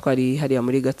ngaha, twari hariya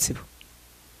muri Gatsibo.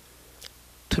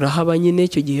 Turahaba nyine,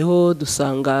 icyo gihe ho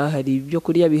dusanga hari ibyo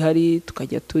kurya bihari,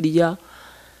 tukajya turya.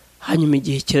 Hanyuma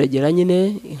igihe kiragera,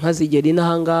 nyine inka zigera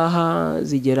inaha ngaha,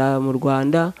 zigera mu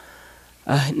Rwanda,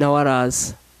 nawe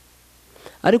araza.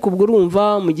 Ariko ubwo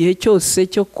urumva mu gihe cyose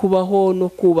cyo kubaho no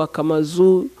kubaka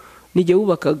amazu nijye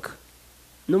wubakaga,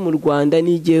 no mu Rwanda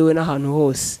nijyewe n'ahantu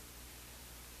hose.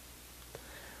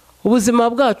 Ubuzima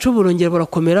bwacu burongera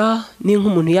burakomera, n'inka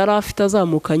umuntu yari afite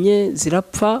azamukanye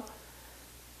zirapfa.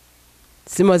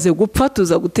 Zimaze gupfa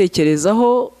tuza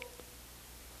gutekerezaho,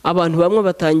 abantu bamwe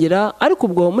batangira, ariko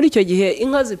ubwo muri icyo gihe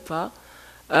inka zipfa,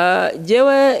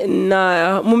 jyewe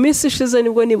mu minsi ishize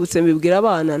nibwo nibutse mbibwira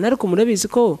abana, ariko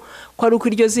murabizi ko ari uko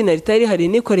iryo zina ritari rihari,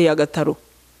 nikoreye agataro.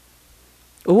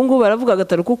 Ubu ngubu baravuga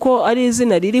agataro kuko ari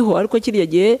izina ririho, ariko kirya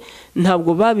gihe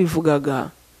ntabwo babivugaga,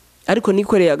 ariko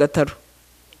nikoreye agataro.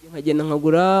 Nkagenda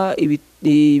nkagura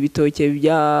ibitoke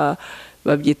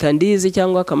babyita ndizi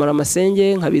cyangwa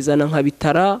amasenge, nkabizana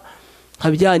nkabitara,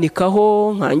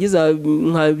 nkabyanikaho, nkangiza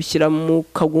nkabishyira mu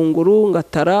kagunguru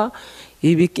ngatara,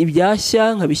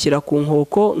 ibyashya nkabishyira ku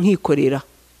nkoko nkikorera.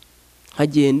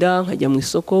 Nkagenda nkajya mu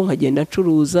isoko, nkagenda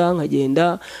ncuruza,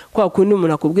 nkagenda kwa kundi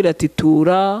umuntu akubwira ati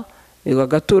tura,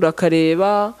 agatura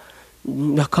akareba,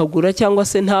 akagura cyangwa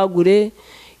se ntagure.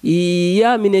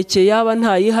 Ya mineke yaba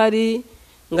ntayihari,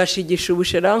 ngashigisha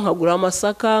ubushera, nkagura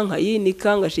amasaka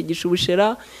nkayinika, ngashigisha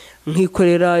ubushera,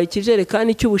 nkikorera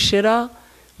ikijerekani cy'ubushera,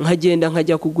 nkagenda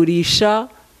nkajya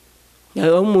kugurisha.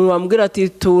 Umuntu wambwira ati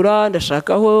tura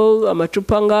ndashakaho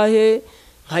amacupa ngahe,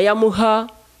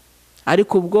 nkayamuha.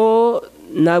 Ariko ubwo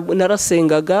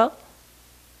narasengaga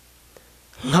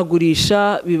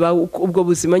nkagurisha, biba ubwo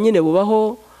buzima nyine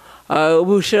bubaho.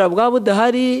 Ubushera bwa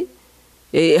budahari,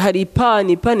 hari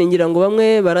ipani ngira ngo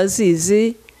bamwe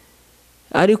barazizi,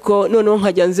 ariko noneho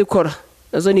nkajya nzikora,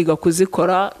 nazo niga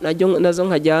kuzikora, nazo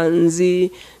nkajya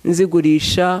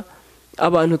nzigurisha.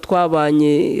 Abantu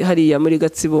twabanye hariya muri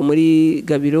Gatsibo muri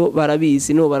Gabiro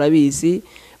barabizi, barabizi,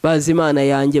 bazi Imana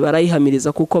yanjye,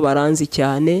 barayihamiriza kuko baranzi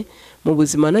cyane. Mu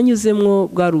buzima nanyuzemwo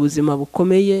bwari ubuzima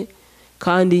bukomeye,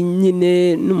 kandi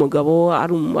nyine n'umugabo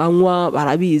anywa,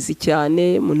 barabizi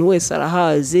cyane, umuntu wese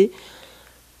arahazi.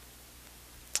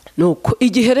 Nuko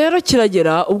igihe rero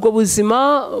kiragera, ubwo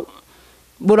buzima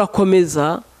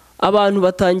burakomeza, abantu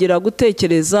batangira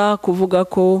gutekereza kuvuga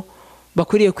ko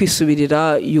bakwiriye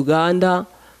kwisubirira Uganda.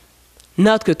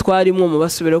 Natwe twarimo mu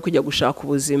basubira kujya gushaka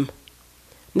ubuzima,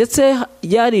 ndetse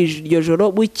ryari iryo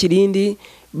joro bukirindi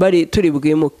bari turi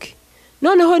bwimuke.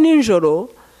 Noneho ninjoro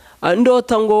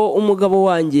ndota ngo umugabo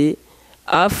wanjye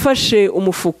afashe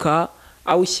umufuka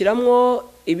awushyiramo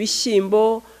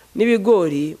ibishyimbo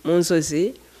n'ibigori mu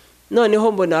nzozi.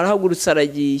 Noneho mbona arahagurutse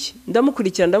aragiye,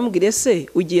 ndamukurikira ndamubwira ese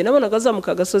ugiye? Nabonaga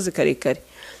azamuka agasozi karekare.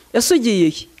 Ese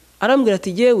ugiye? Arambwira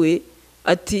ati jyewe,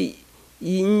 ati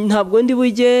ntabwo ndi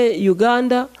bujye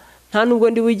Uganda, nta nubwo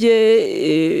ndi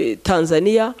bujye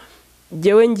Tanzania,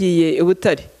 jyewe ngiye i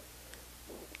Butare.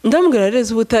 Ndamubwira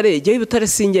rero Butare, jyewe Butare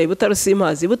sinjya, Butare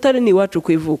simpazi. Butare ni iwacu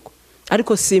ku ivuko,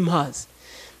 ariko simpazi.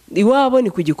 Iwabo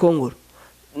ni ku Gikongoro.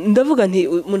 Ndavuga nti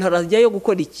umuntu arajyayo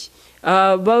gukora iki?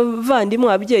 Abavandimwe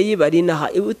ababyeyi bari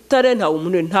naha i Butare, nta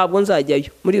umuntu, ntabwo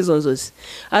nzajyayo muri izo nzozi.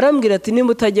 Arambwira ati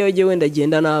nimba utajyayo jyewe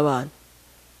ndagenda n'abana.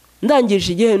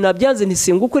 Ndangije igihe nabyanze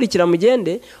ntisingukurikira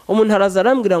mugende. Umuntu araza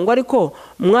arambwira ngo ariko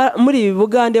muri ibi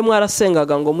Bugande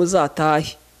mwarasengaga ngo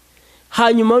muzatahe,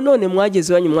 hanyuma none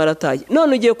mwageze iwanyu mwarataye,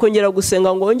 none ugiye kongera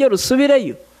gusenga ngo wongere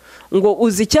usubireyo? Ngo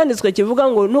uzi icyanditswe kivuga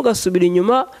ngo ntugasubire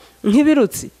inyuma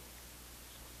nk'ibirutsi.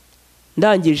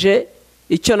 ndangije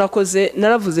icyo nakoze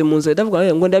naravuze mu nzu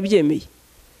ndavuga ngo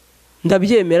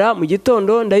ndabyemera mu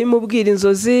gitondo ndabimubwira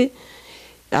inzozi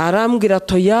arambwira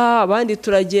toya abandi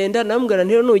turagenda namubwira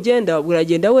ntiyo nugenda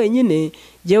uragenda wenyine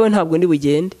yewe ntabwo ndi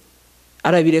bugende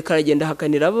arabireka aragenda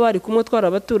hakanira abo bari kumwe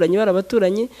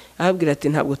barabaturanye ahabwira ati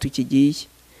ntabwo tukigiye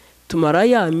tumara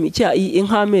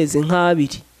nk'amezi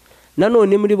nk'abiri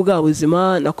nanone muri bwa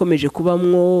buzima nakomeje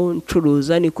kubamwo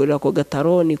ncuruza nikorera ko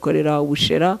gataro nikorera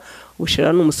ubushera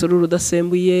ni umusururu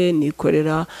udasembuye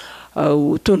nikorera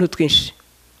utuntu twinshi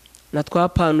na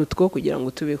twapanu two kugira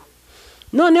ngo tubeho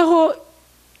noneho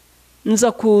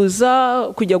nza kuza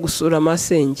kujya gusura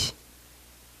masenge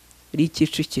iri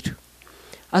Kicukiro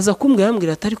aza kumbwira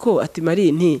yambwira ati ariko ati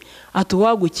Mari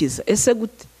atuwagukiza ese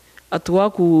gute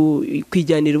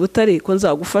atuwakwijyanira ubutare ko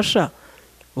nzagufasha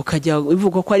ukajya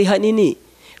uvuga ko ari hanini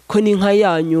ko n'inka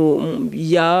yanyu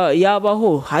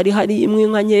yabaho hari imwe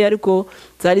inka nkeya ariko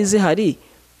zari zihari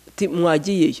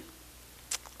mwagiyeyo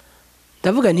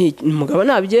ndavuga nti umugabo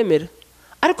nabyemera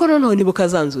ariko noneho nibuka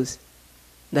zanzuzi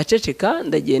ndaceceka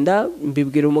ndagenda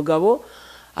mbibwira umugabo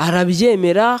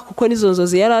arabyemera kuko nizo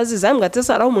nzozi yarazi zambwa ate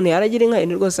saraho umuntu yaragira inka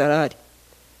ni rwose arahari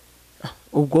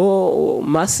ubwo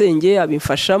masenge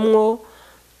abimfashamwo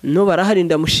no barahari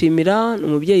ndamushimira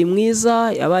umubyeyi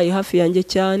mwiza yabaye hafi yanjye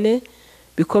cyane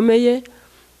bikomeye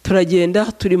turagenda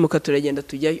turagenda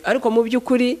tujyayo ariko mu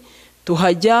by'ukuri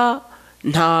tuhajya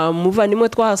nta muvandimwe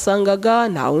twahasangaga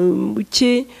nta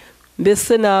uki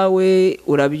mbese nawe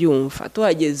urabyumva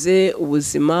tuhageze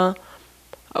ubuzima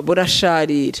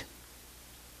burasharira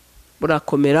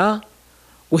burakomera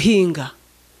guhinga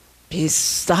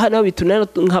bisa hano bitunana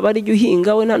nkaba ari jya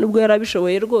uhinga we nta nubwo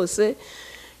yarabishoboye rwose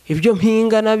ibyo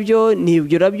mpinga nabyo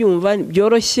nibyo urabyumva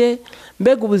byoroshye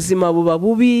mbega ubuzima buba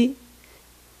bubi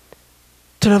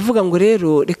turavuga ngo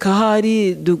rero reka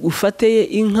hari dufate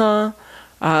inka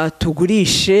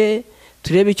tugurishe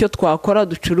turebe icyo twakora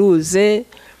ducuruze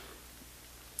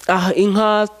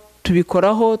inka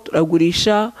tubikoraho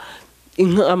turagurisha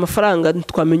amafaranga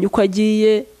twamenya uko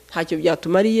agiye ntacyo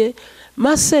byatumariye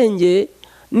masenge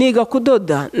niga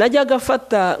kudoda najyaga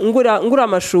afata ngura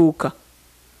amashuka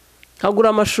nkagura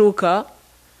amashuka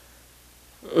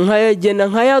nkayagenda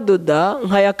nkayadoda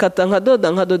nkayakata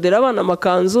nkadodera abana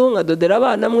amakanzu nkadodera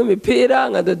abana imipira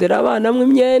nkadodera abana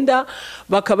imyenda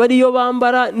bakaba ariyo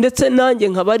bambara ndetse nanjye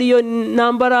nkaba ariyo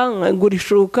nambara nkagura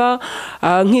ishuka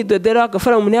nkidodera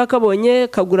agafaranga umuntu yakabonye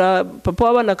kagura papa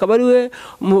w'abana akaba ariwe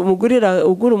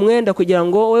ugura umwenda kugira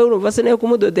ngo we urumva se nayo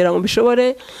kumudodera ngo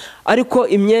mbishobore ariko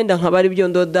imyenda nkaba ari byo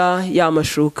ndoda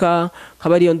y'amashuka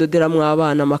nkaba ariyo ndoderamo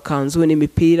abana amakanzu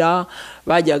n'imipira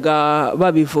bajyaga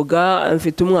babivuga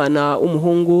mfite umwana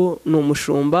w'umuhungu ni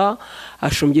umushumba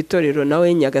ashumbye itorero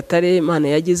nawe Nyagatare Imana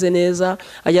yagize neza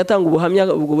ajya atanga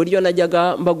ubuhamya ubwo buryo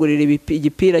najyaga mbagurira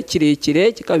igipira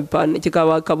kirekire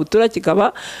kikaba kabutura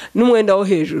kikaba n'umwenda wo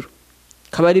hejuru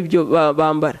kaba ari byo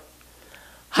bambara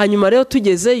hanyuma rero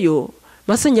tugezeyo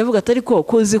masenge avuga ati ariko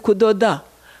kuzi kudoda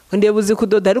ndeba uzi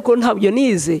kudoda ariko ntabyo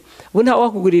nize ubu nta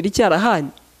wakugurira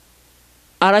icyarahani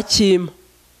arakima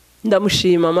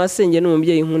ndamushima masenge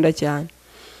n'umubyeyi nkunda cyane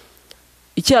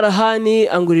icyarahani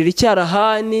angurira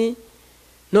icyarahani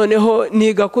noneho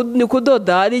niga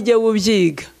kudoda ari jye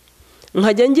ubyiga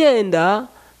nkajya ngenda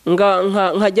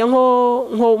nkajya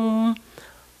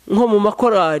nko mu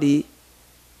makorari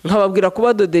nkababwira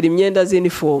kubadodera imyenda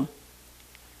z'inifomu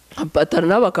nkapatana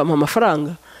nabo bakampa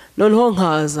amafaranga noneho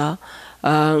nkaza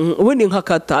ubundi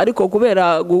nkakata ariko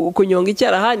kubera kunyonga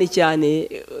icyarahani cyane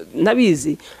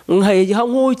nabizi nkayiha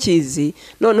nk'ukizi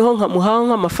noneho nkamuha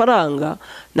nk'amafaranga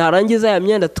narangiza ya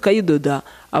myenda tukayidoda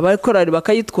abakorari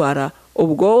bakayitwara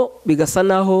ubwo bigasa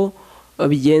naho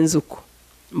bigenze uko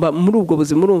muri ubwo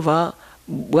buzima urumva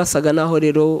bwasaga naho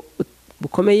rero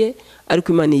bukomeye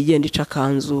ariko Imana igenda ica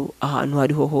akanzu ahantu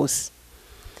hariho hose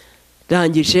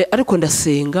rangije ariko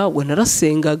ndasenga ubwo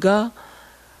narasengaga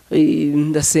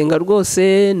ndasenga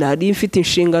rwose nari mfite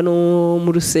inshingano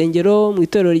mu rusengero mu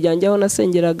itorero ryanjye aho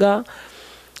nasengeraga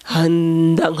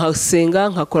nkasenga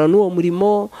nkakora n'uwo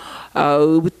murimo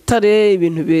ubutare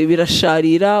ibintu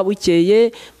birasharira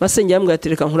bukeye masenge yambwira ati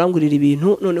reka nkurangurire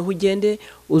ibintu noneho ugende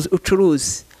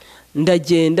ucuruze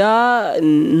ndagenda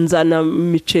nzana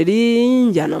imiceri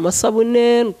njyana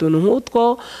amasabune utuntu nk'utwo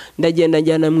ndagenda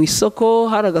njyana mu isoko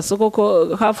hari agasoko ko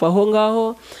hafi aho ngaho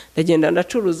ndagenda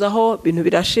ndacuruzaho ibintu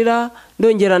birashira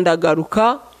ndongera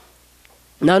ndagaruka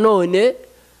nanone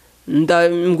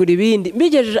ndangura ibindi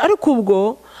mbigejeje ariko ubwo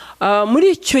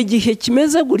muri icyo gihe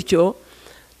kimeze gutyo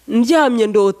ndyamye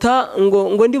ndota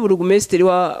ngo ndi burugumesitiri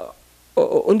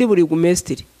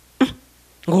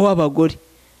ngo w'abagore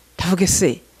ndavuga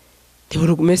se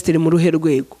burugumesitiri mu ruhe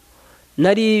rwego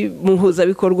nari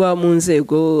muhuzabikorwa mu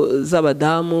nzego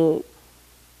z'abadamu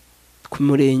ku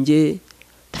murenge.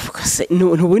 ndavuga se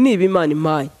ubu ni ibimana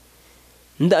impaye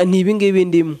ni ibingibi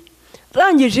ndimo.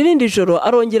 rangije irindi joro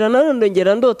arongera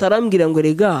nanondongera ndota arambwira ngo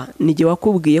rega nijye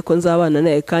wakubwiye ko nzabana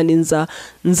nawe kandi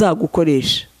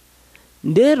nzagukoresha.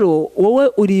 rero wowe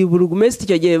uri burugumesitiri.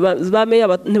 icyo gihe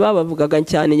ntibabavugaga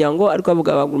cyane nyango ariko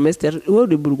bavuga burugumesitiri. wowe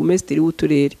uri burugumesitiri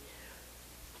w'uturere.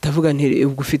 ndavuga nti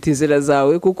ubwo ufite inzira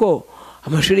zawe kuko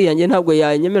amashuri yanjye ntabwo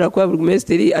yanyemera kuba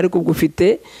burugumesitiri, ariko ubwo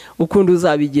ufite ukundi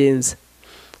uzabigenza.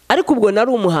 ariko ubwo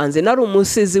nari umuhanzi, nari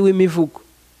umusizi w'imivugo.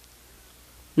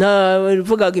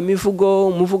 navugaga imivugo,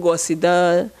 umuvugo wa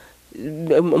sida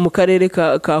mu karere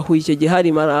ka Huye. icyo gihe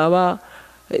hari maraba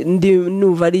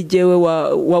numva ari jyewe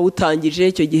wawutangije.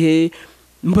 icyo gihe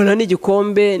mbona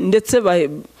n'igikombe, ndetse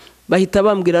bahita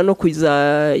bambwira no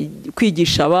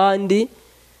kwigisha abandi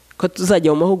ko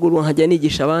tuzajya mu mahugurwa nkajya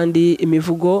nigisha abandi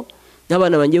imivugo.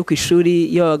 n'abana bangiye ku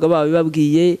ishuri iyo babaga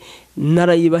babibabwiye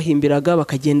narayibahimbiraga,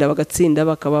 bakagenda bagatsinda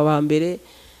bakaba ba mbere.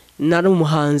 nari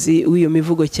umuhanzi w'iyo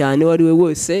mivugo cyane, uwo ari we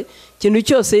wese. ikintu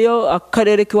cyose iyo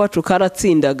akarere k'iwacu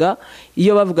karatsindaga,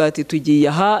 iyo bavuga ati tugiye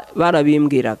aha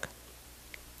barabimbwiraga.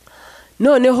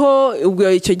 noneho ubwo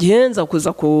icyo gihe nza kuza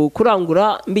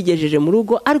kurangura mbigejeje mu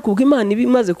rugo. ariko ubwo Imana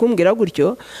imaze kumbwira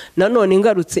gutyo, nanone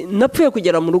ngarutse napfuye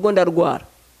kugera mu rugo ndarwara.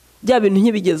 bya bintu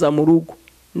nkibigeza mu rugo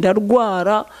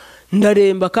ndarwara,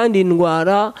 ndaremba, kandi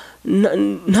ndwara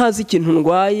ntazi ikintu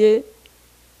ndwaye.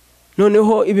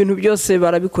 noneho ibintu byose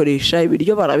barabikoresha,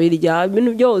 ibiryo barabirya,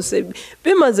 ibintu byose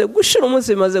bimaze gushira,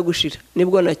 umunsi bimaze gushira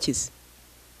nibwo nakize.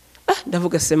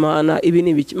 ndavuga se Mana, ibi ni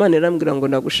ibiki? Imana irambwira ngo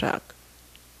ndagushaka.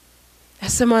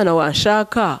 ese Mana,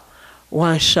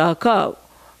 wanshaka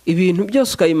ibintu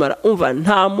byose ukayimara? umva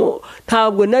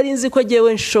ntabwo nari nzi ko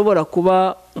jyewe nshobora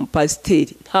kuba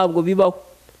umupasiteri, ntabwo bibaho.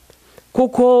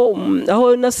 kuko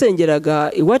aho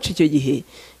nasengeraga iwacu icyo gihe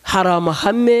hari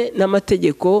amahame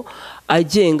n'amategeko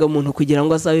agenga umuntu kugira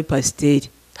ngo azabe pasiteri.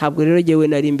 ntabwo rero jyewe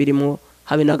nari mbirimo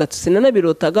habe na gato.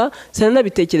 sinanabirotaga,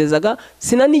 sinanabitekerezaga,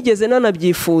 sinanigeze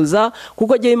nanabyifuza,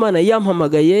 kuko jyewe Imana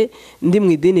yampamagaye ndi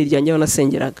mu idini ryanjye aho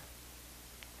nasengeraga.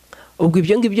 ubwo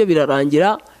ibyo ngibyo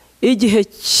birarangira igihe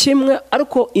kimwe,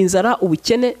 ariko inzara,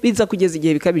 ubukene biza kugeza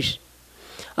igihe bikabije.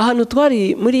 ahantu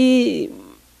twari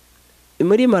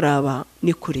muri maraba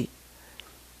ni kuri,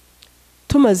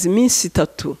 tumaze iminsi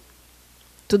 3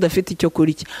 tudafite icyo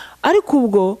kurya. ariko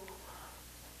ubwo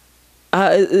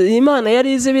Imana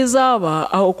yari izi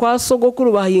bizaba. aho kwa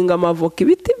sogokuru bahinga amavoka,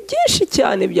 ibiti byinshi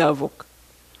cyane bya voka.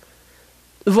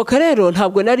 voka rero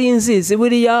ntabwo nari nzizi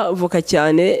buriya voka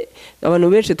cyane. abantu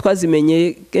benshi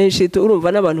twazimenye kenshi,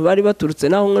 urumva n'abantu bari baturutse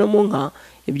naho mu nka,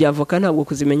 ibya voka ntabwo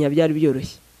kuzimenya byari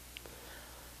byoroshye.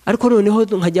 ariko noneho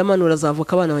nkajya manura za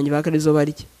voka, abana banjye bakarizo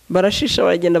barya, barashisha,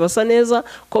 baragenda basa neza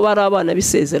ko bari abana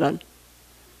b'isezerano.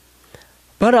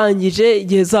 barangije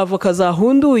igihe za voka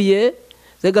zahunduye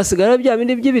zigasigara bya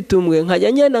bindi by'ibitumbwe,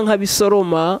 nkajya ngenda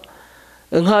nkabisoroma,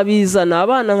 nkabizana,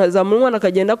 abana nkazamura, umwana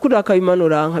akagenda kuri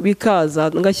akabimanura,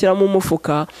 bikaza ngashyira mu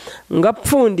mufuka,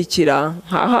 ngapfundikira,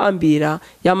 nkahambira,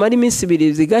 yamara iminsi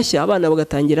 2 zigashya, abana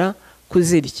bagatangira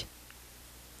kuzirya.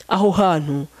 aho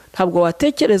hantu ntabwo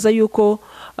watekereza yuko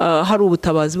hari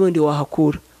ubutabazi bundi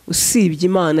wahakura, usibye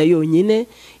Imana yonyine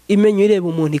imenya, ireba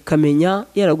umuntu ikamenya,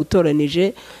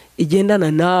 yaragutoranije, igendana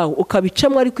nawe,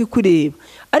 ukabicamo ariko ikureba,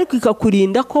 ariko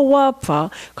ikakurinda ko wapfa,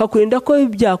 ikakurinda ko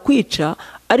byakwica,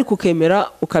 ariko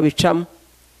ukemera ukabicamo.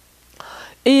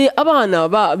 abana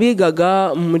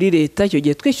bigaga muri leta icyo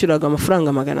gihe twishyuraga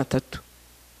amafaranga 300.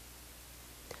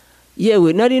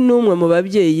 yewe nari n'umwe mu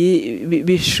babyeyi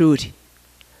b'ishuri.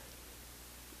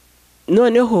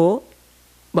 noneho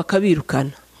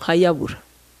bakabirukana nkayabura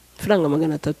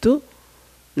amafaranga 300,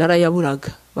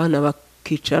 narayaburaga. abana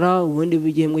bakicara, ubundi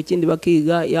igihembwe kindi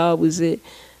bakiga, yabuze.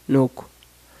 nuko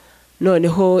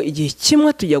noneho igihe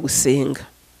kimwe tujya gusenga,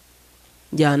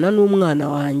 njyana n'umwana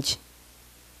wanjye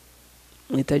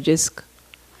mwita Jessica.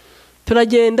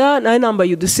 turagenda, nawe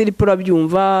nambaye udusiripu,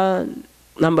 urabyumva,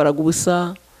 nambaraga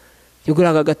ubusa,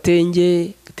 yuguraga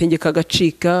agatenge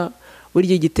kagacika.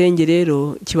 burya igitenge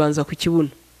rero kibanza ku kibuno,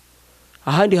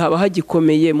 ahandi haba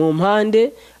hagikomeye mu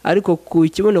mpande, ariko ku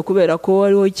kibuno kubera ko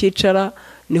ariho cyicara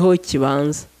niho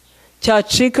kibanza.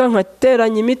 cyacika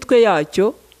nkateranya imitwe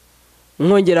yacyo,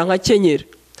 nkongera nkakenyera,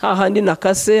 hahandi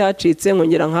nakase hacitse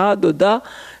nkongera nkahadoda.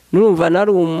 numva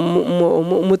nari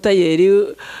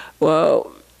umutayeri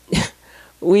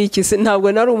w'ikisi,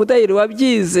 ntabwo nari umutayeri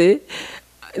wabyize,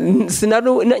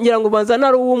 ngira ngo banza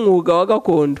nari uw'umwuga wa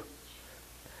gakondo.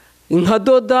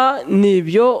 nkadoda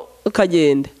nibyo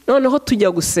kagenda. noneho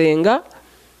tujya gusenga,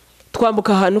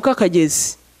 twambuka ahantu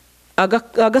k'akagezi,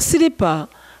 agasiripa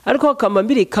ariko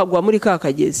akambambiri kagwa muri ka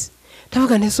kagezi.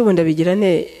 Ndavuga nti ese ubu ndabigira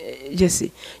ne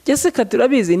Jessica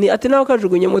turabizi ni ati nawe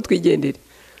kajugunyemo twigendere.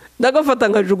 Ndagafata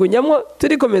ngajugunyamo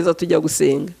turikomeza tujya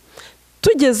gusenga.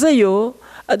 Tugezeyo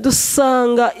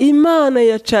dusanga Imana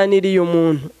yacaniriye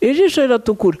umuntu, ijisho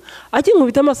riratukura,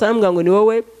 akinkubita amaso arambwira ngo ni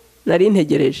wowe nari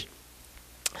ntegereje.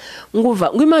 Ngo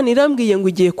Imana irambwiye ngo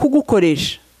igiye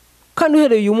kugukoresha, kandi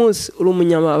uhereye uyu munsi uri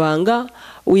umunyamabanga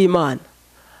w'Imana.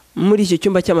 Muri icyo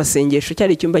cyumba cy'amasengesho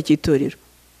cyari icyumba cy'itorero,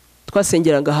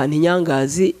 twasengeraga ahantu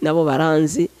inyangazi, nabo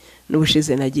baranzi,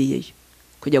 n'ubushize nagiyeyo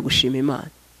kujya gushima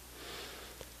Imana.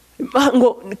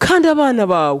 Ngo kandi abana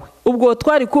bawe ubwo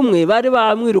twari kumwe bari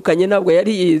bamwirukanye, ntabwo yari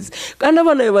yize, kandi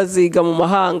abana be baziga mu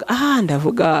mahanga.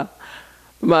 Ndavuga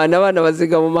Imana, abana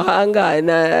baziga mu mahanga,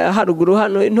 haruguru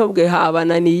hano intobwe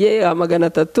habananiye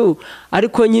 300,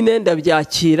 ariko nyine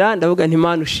ndabyakira. Ndavuga nti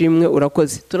Imana ushimwe,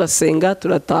 urakoze. Turasenga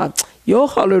turataha. Yo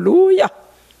haleluya,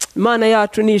 Imana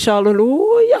yacu ni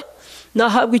haleluya,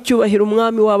 nahabwa icyubahiro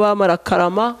umwami w'abamara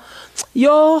karama.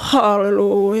 Yo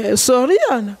haleluya,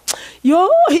 soriyana. Yo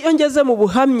iyo ngeze mu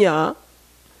buhamya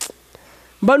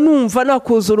mba numva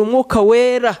nakuzura umwuka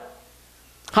wera,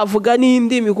 havuga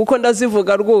n'indimi kuko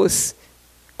ndazivuga rwose,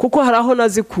 kuko hari aho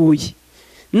nazikuye.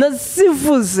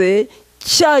 Nazivuze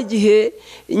cya gihe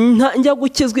njya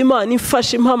gukizwa, Imana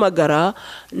ifashe impamagara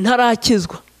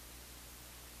ntarakizwa,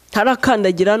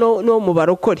 ntarakandagira no mu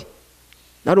barokore.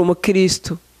 Nari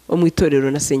umukristo wo mu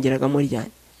itorero nasengeraga muri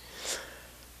ryane.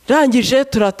 Rangije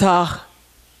turataha,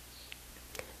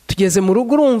 tugeze mu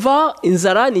rugo, urumva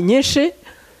inzara ni nyinshi.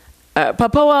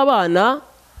 Papa w'abana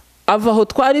ava aho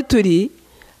twari turi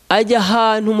ajya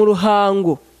ahantu mu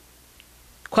ruhango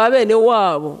kwa bene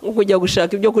wabo kujya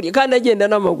gushaka ibyo kurya, kandi agenda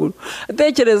n'amaguru.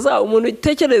 Atekereza, umuntu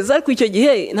utekereza, ariko icyo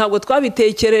gihe ntabwo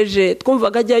twabitekereje,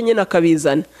 twumvaga ajyanye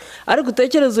n'akabazana. Ariko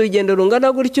utekereza urugendo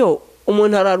rungana gutyo,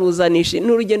 umuntu araruzanisha.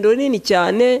 Ni urugendo runini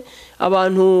cyane,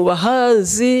 abantu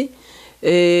bahazi.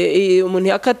 Umuntu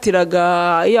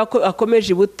yakatiraga iyo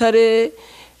akomeje i Butare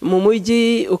mu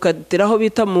mujyi, ukatira aho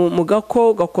bita mu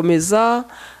Gako, ugakomeza.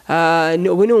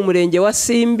 Ubu ni mu murenge wa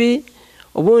Simbi.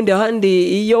 Ubundi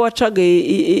ahandi iyo wacaga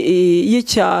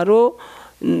y'icyaro,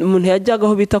 umuntu yajyaga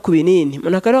aho bita ku Binini,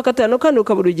 umuntu akariho akatira, kandi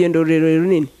ukaba urugendo rurerure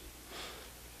runini.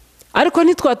 Ariko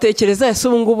ntitwatekereza ese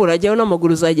ubu ngubu urajyayo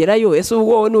n'amaguru uzagerayo, ese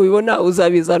ubwo wowe nubibona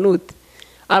uzabizana ute?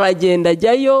 Aragenda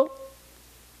ajyayo,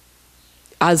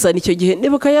 azana icyo gihe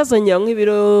nibuka yazanye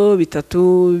nk'ibiro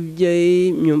 3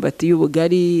 by'imyumbati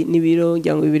y'ubugari n'ibiro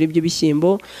cyangwa 2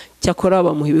 by'ibishyimbo. Cyakora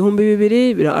bamuha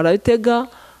 2,000,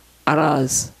 arabitega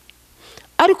araza.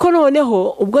 Ariko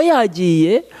noneho ubwo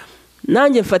yagiye,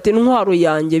 nanjye mfata intwaro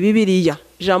yanjye Bibiliya,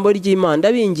 ijambo ry'Imana.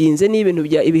 Ndabinginze n'ibintu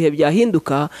ibihe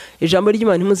byahinduka, ijambo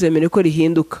ry'Imana ntimuzemere ko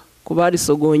rihinduka. Kuba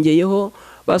risogongeyeho,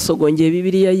 basogongeye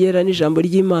Bibiliya yera n'ijambo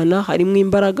ry'Imana, harimo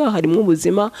imbaraga, harimo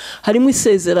ubuzima, harimo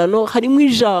isezerano, harimo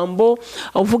ijambo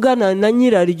avugana na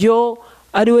nyiraryo,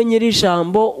 ari we nyiri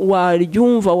ijambo.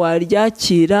 Waryumva,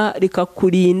 waryakira,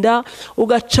 rikakurinda,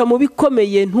 ugaca mu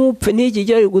bikomeye ntupfe,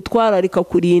 ntigire gutwara,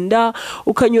 rikakurinda.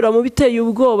 Ukanyura mu biteye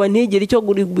ubwoba, ntigire icyo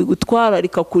gutwara,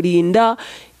 rikakurinda,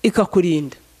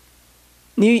 ikakurinda.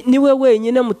 Niwe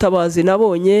wenyine mutabazi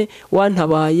nabonye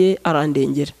wantabaye,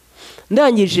 arandengera.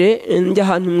 Ndangije njya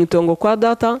ahantu mu itongo kwa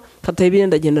data, mfata Bibiliya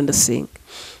ndagenda ndasenga.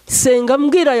 Senga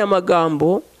mbwira aya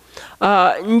magambo,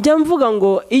 njya mvuga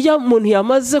ngo iyo umuntu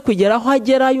yamaze kugera aho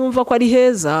agera yumva ko ari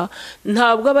heza,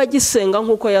 ntabwo aba agisenga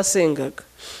nk'uko yasengaga.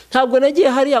 Ntabwo nagiye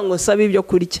hariya ngo nsaba ibyo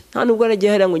kurya, nta nubwo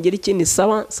nagiye hariya ngo ngire ikindi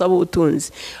saba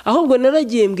ubutunzi. Ahubwo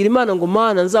naragiye mbwira Imana ngo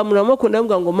Mana, nzamura amaboko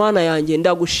ndavuga ngo Mana yanjye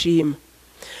ndagushima.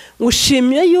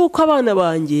 Ngushimiye yuko abana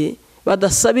banjye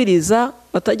badasabiriza,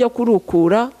 batajya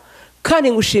kurukura,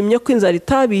 kandi ngushimiye ko inzara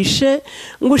itabishe.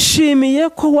 Ngushimiye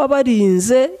ko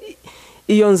wabarinze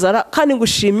iyo nzara, kandi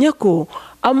ngushimiye ko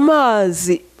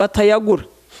amazi batayagura.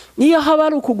 Niyo haba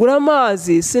ari ukugura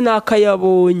amazi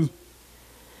sinakayabonye.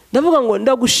 Ndavuga ngo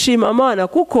ndagushima Mana,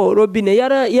 kuko robine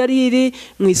yari iri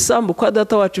mu isambu kwa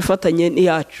data wacu ifatanye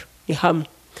n'iyacu, ni hamwe.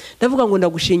 Ndavuga ngo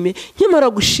ndagushimiye. Nkimara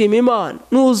gushima Imana,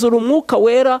 nuzura umwuka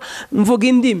wera, mvuga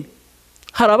indimi.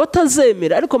 Hari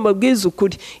abatazemera, ariko mbabwiza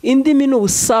ukuri, indimi ni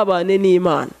ubusabane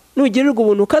n'Imana. Nugirirwa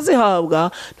ubuntu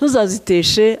ukazihabwa,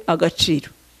 ntuzaziteshe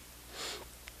agaciro.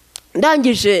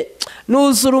 Ndangije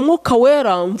nuzura umwuka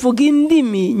wera, mvuga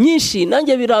indimi nyinshi,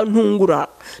 nanjye birantungura.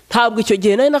 Ntabwo icyo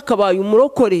gihe nari nakabaye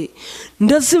umurokore,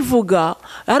 ndazivuga.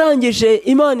 Arangije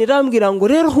Imana irambwira ngo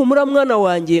rero humura mwana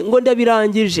wanjye, ngo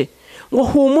ndabirangije, ngo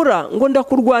humura, ngo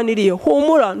ndakurwaniriye,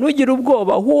 humura ntugire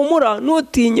ubwoba, humura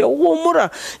ntutinye,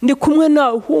 humura ndi kumwe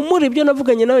nawe, humura ibyo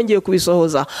navuganye nawe ngiye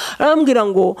kubisohoza. Arambwira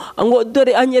ngo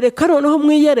dore anyereka noneho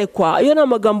mwiyerekwa, ayo ni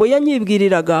amagambo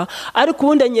yanyibwiriraga, ariko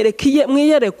ubundi anyereka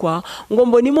mwiyerekwa ngo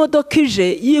mbona imodoka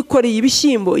ije yikoreye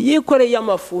ibishyimbo, yikoreye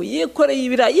amafu, yikoreye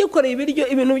ibirayi, yikoreye ibiryo,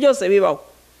 ibintu byose bibaho.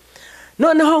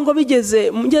 Noneho ngo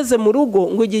ngeze mu rugo,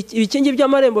 ngo ibikingi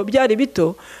by'amarembo byari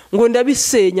bito, ngo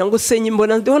ndabisenya, ngo senya,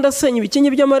 mbona ndiho ndasenya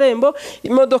ibikingi by'amarembo,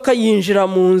 imodoka yinjira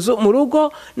mu nzu mu rugo,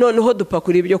 noneho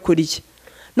dupakura ibyo kurya.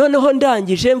 Noneho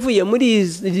ndangije mvuye muri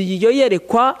iyo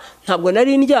yerekwa, ntabwo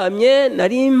nari ndyamye,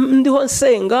 nari ndiho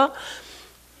nsenga.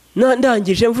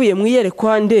 Ndangije mvuye mu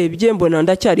iyerekwa ndebye, mbona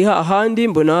ndacyari hahandi,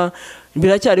 mbona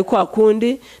biracyari kwa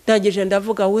kundi. Ndangije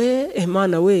ndavuga we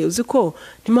Imana we, uzi ko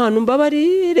Imana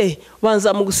umbabarire,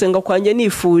 banza mu gusenga kwanjye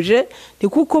nifuje, ni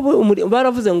kuko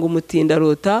baravuze ngo umutinda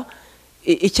rota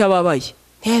icyo ababaye.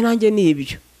 Nanjye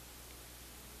nibyo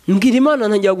mbwira Imana,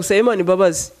 ntangira gusaba Imana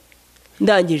imbabazi.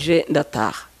 Ndangije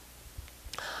ndataha.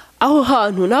 Aho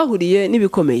hantu nahuriye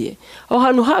n'ibikomeye. Aho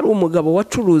hantu hari umugabo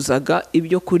wacuruzaga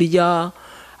ibyo kurya,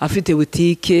 afite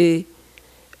butike,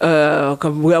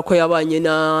 akavuga ko yabanye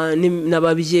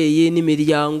n'ababyeyi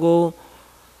n'imiryango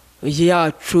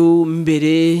yacu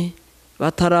mbere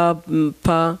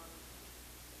batarapfa.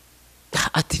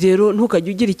 Ati rero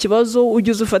ntukajye ugira ikibazo,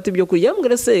 ujye ufata ibyo kurya.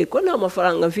 Mbwira se ko nta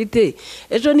mafaranga mfite,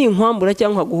 ejo ni inkwambura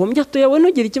cyangwa guhombya, tuyawe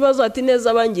ntugire ikibazo. Ati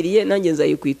neza bangiriye nanjye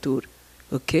nzayikwitura.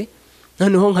 Okay,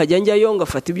 noneho nkajya njyayo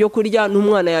ngafata ibyo kurya,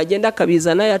 n'umwana yagenda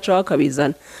akabizana, yacaho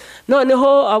akabizana.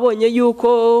 Noneho abonye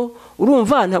yuko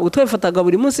urumva ntabwo twabifataga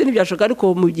buri munsi ntibyashoboka,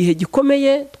 ariko mu gihe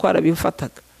gikomeye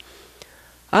twarabifataga.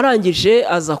 Arangije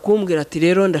aza kumbwira ati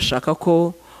rero ndashaka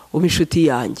ko uba inshuti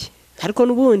yanjye, ariko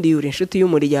n'ubundi uri inshuti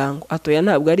y'umuryango. Atoya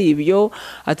ntabwo ari ibyo,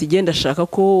 ati genda ndashaka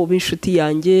ko uba inshuti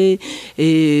yanjye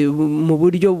mu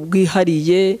buryo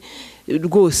bwihariye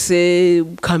rwose,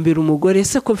 kambira umugore.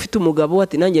 Se ko mfite umugabo?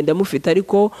 Ati nanjye ndamufite,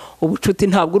 ariko ubucuti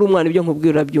ntabwo uri umwana, ibyo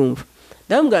nkubwira urabyumva.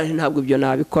 Ndambwira ntabwo ibyo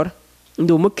nabikora,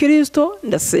 ndi umukristo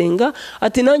ndasenga.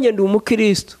 Ati nanjye ndi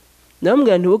umukristo.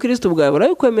 Ndambwira nti ubukristo bwawe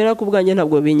burabikwemerera, ku bwanjye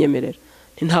ntabwo binyemerera,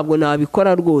 ntabwo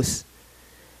nabikora rwose.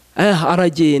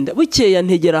 Aragenda. Bukeye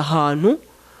ntegera ahantu,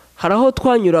 hari aho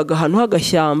twanyuraga ahantu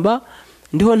h'agashyamba,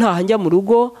 ndiho ntaha njya mu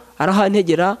rugo,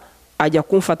 arahantegera ajya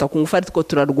kumfata ariko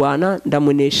turarwana,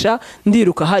 ndamunesha,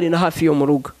 ndiruka hari na hafi yo mu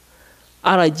rugo.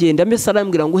 Aragenda, mbese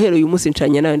arambwira ngo uhereye uyu munsi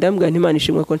ncanye nawe. Ndambwira nti Imana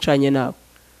ishimwe ko ncanye nawe.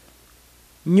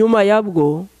 Nyuma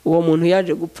yabwo uwo muntu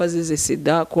yaje gupfa azize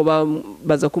sida, ko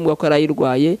baza kumbwira ko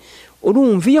arayirwaye.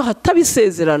 Urumva iyo hataba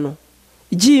isezerano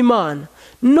ry'Imana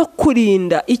no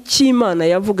kurinda icyo Imana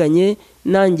yavuganye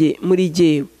nanjye muri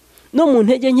jyewe, no mu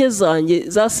ntege nke zanjye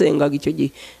zasengaga icyo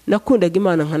gihe, nakundaga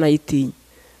Imana nkanayitinya.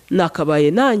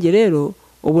 Nakabaye nanjye rero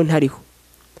ubu ntariho,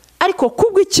 ariko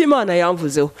kubwo icyo Imana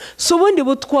yamvuzeho. Si ubundi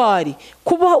butwari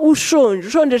kuba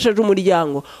ushonjesheje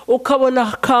umuryango,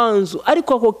 ukabona kanzu,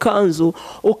 ariko ako kanzu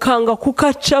ukanga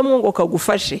kukacamo ngo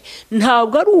kagufashe.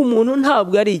 Ntabwo ari umuntu,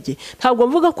 ntabwo ari jye, ntabwo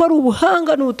mvuga ko ari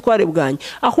ubuhanga n'ubutware bwanjye,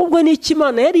 ahubwo ni icyo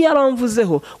Imana yari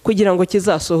yaramvuzeho kugira ngo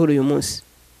kizasohore uyu munsi.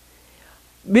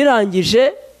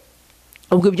 Birangije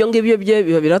ubwo ibyo ngibyo bye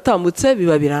biba biratambutse,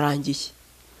 biba birarangiye.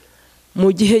 Mu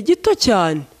gihe gito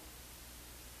cyane,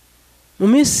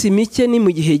 mu minsi mike, ni mu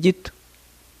gihe gito,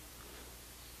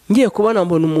 ngiye kubona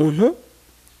mbona umuntu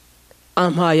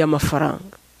ampaye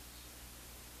amafaranga.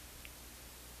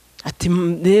 Ati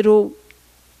rero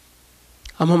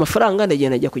ampa amafaranga,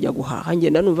 ndagenda ajya kujya guhaha,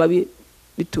 ngenda numva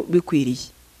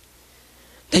bikwiriye.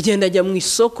 Ndagenda ajya mu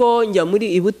isoko, njya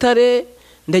muri Ibutare,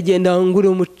 ndagenda ngura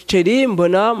umuceri,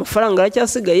 mbona amafaranga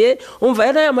aracyasigaye.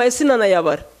 Umva yarayampaye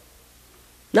sinanayabara.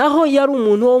 Naho yari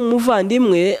umuntu wo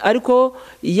muvandimwe, ariko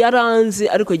yaranzi,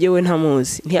 ariko jyewe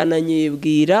ntamuzi,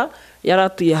 ntiyananyibwira.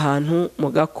 Yaratuye ahantu mu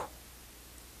Gako,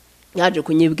 yaje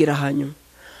kunyibwira hanyuma.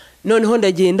 Noneho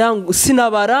ndagenda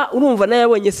sinabara, urumva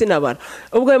nayabonye sinabara.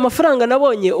 Ubwo ayo mafaranga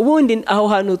nabonye, ubundi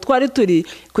aho hantu twari turi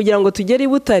kugira ngo tugere i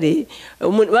Butare,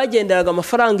 bagenderaga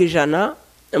amafaranga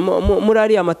 100 muri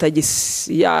ariya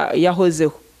matagisi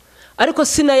yahozeho. Ariko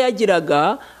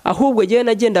sinayagiraga, ahubwo jyewe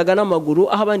nagendaga n'amaguru.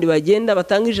 Aho abandi bagenda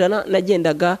batanga 100,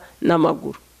 nagendaga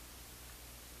n'amaguru.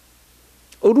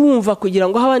 Urumva kugira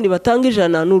ngo aho abandi batanga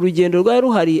 100 ni urugendo rwari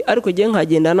ruhari, ariko jyewe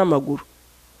nkagenda n'amaguru.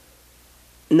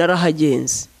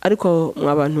 Narahagenze, ariko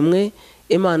mwabantu mwe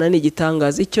Imana ni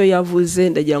igitangaza. Icyo yavuze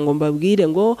ndagira ngo mbabwire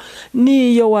ngo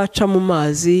niyo waca mu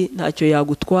mazi ntacyo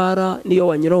yagutwara, niyo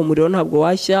wanyura mu muriro ntabwo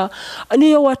washya,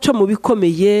 niyo waca mu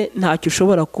bikomeye ntacyo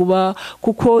ushobora kuba,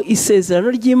 kuko isezerano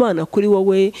ry'Imana kuri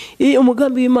wowe,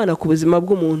 umugambi w'Imana ku buzima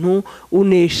bw'umuntu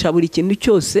unesha buri kintu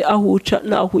cyose, aho uca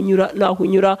naho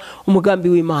unyura umugambi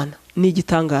w'Imana ni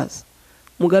igitangaza.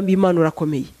 Umugambi w'Imana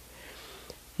urakomeye.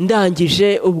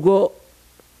 Ndangije ubwo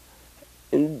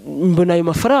mbona ayo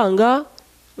mafaranga,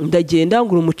 ndagenda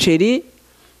ngura umuceri,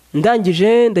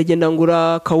 ndangije ndagenda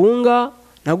ngura kawunga,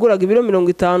 naguraga ibiro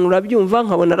 50, urabyumva,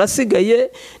 nkabona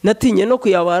arasigaye, natinye no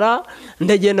kuyabara,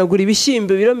 ndagenda ngura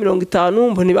ibishyimbo ibiro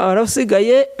 50, mbona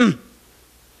arasigaye,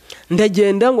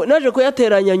 ndagenda ngo naje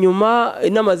kuyateranya nyuma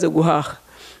namaze guhaha.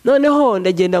 Noneho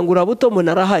ndagenda ngura buto,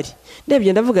 mbona arahari,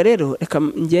 ndebye ndavuga rero reka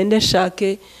ngende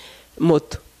nshake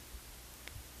moto.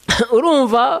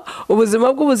 Urumva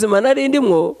ubuzima nari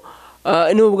ndimwo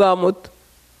ni ubwa moto.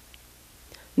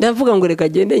 Ndavuga ngo reka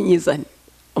gende nyizane.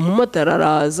 Umumotari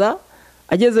araza,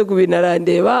 ageze ku bintu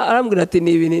arandeba, arambwira ati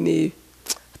ni ibi.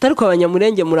 Atari ko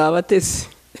abanyamurenge muri abatesi.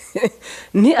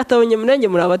 Ni atabanyamurenge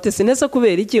muri abatesi, nese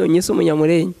kubera iki yonyese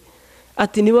umunyamurenge?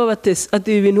 Ati nibo abatesi.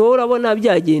 Ati ibi bintu wowe urabona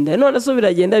byagenda, none so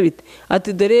biragenda bite?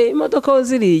 Ati dore imodoka aho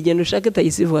ziri, genda ushake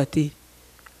tagisi voiture.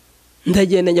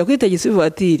 Ndagenda njya kuri tagisi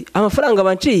voiture, amafaranga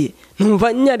banciye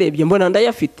numva nyarebye mbona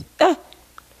ndayafite.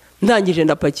 Ndangije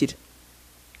ndapakira.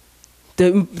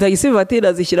 Tagisi voiture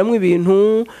azishyiramo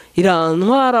ibintu,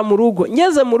 irantwara mu rugo.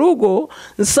 Ngeze mu rugo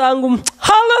nsanga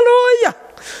haleluya,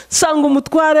 nsanga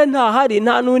umutware ntahari,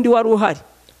 nta n'undi wari uhari.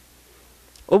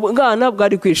 Ubwana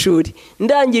bwari ku ishuri.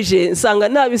 Ndangije nsanga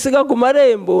nabisiga ku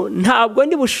marembo, ntabwo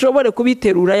ndi bushobore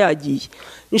kubiterura yagiye.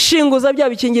 Nshinguza bya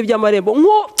bikingi by'amarembo,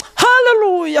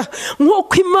 haleluya,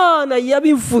 nk'uko Imana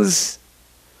yabivuze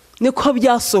niko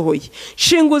byasohoye.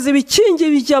 Nshinguza ibikingi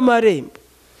by'amarembo,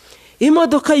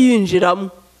 imodoka yinjiramo,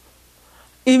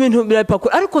 ibintu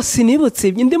birapakura, ariko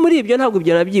sinibutse ndi muri ibyo, ntabwo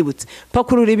ibyo nabyibutse.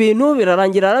 Pakurura ibintu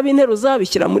birarangira, arabinteruza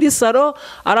bishyira muri salo,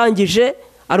 arangije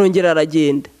arongera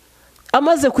aragenda.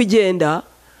 Amaze kugenda,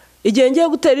 igihe ngiye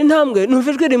gutera intambwe,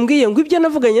 numva ijwi rimbwiye ngo ibyo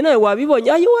navuganye nawe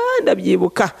wabibonye. Ayiwe,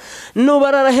 ndabyibuka.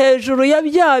 Nubarara hejuru ya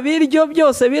bya biryo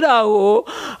byose biraho,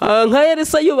 nka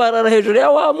Elisa yubarara hejuru ya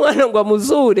wa mwana ngo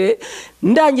amuzure.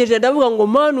 Ndangije ndavuga ngo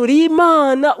Mana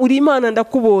uri Imana,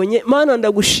 ndakubonye, Mana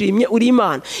ndagushimye, uri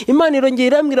Imana. Imana irongera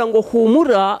irambwira ngo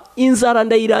humura, inzara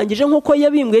ndayirangije nkuko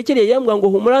yabimbwiye kiriya, yambwira ngo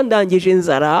humura ndangije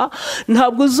inzara,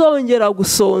 ntabwo uzongera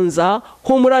gusonza,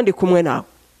 humura ndi kumwe nawe.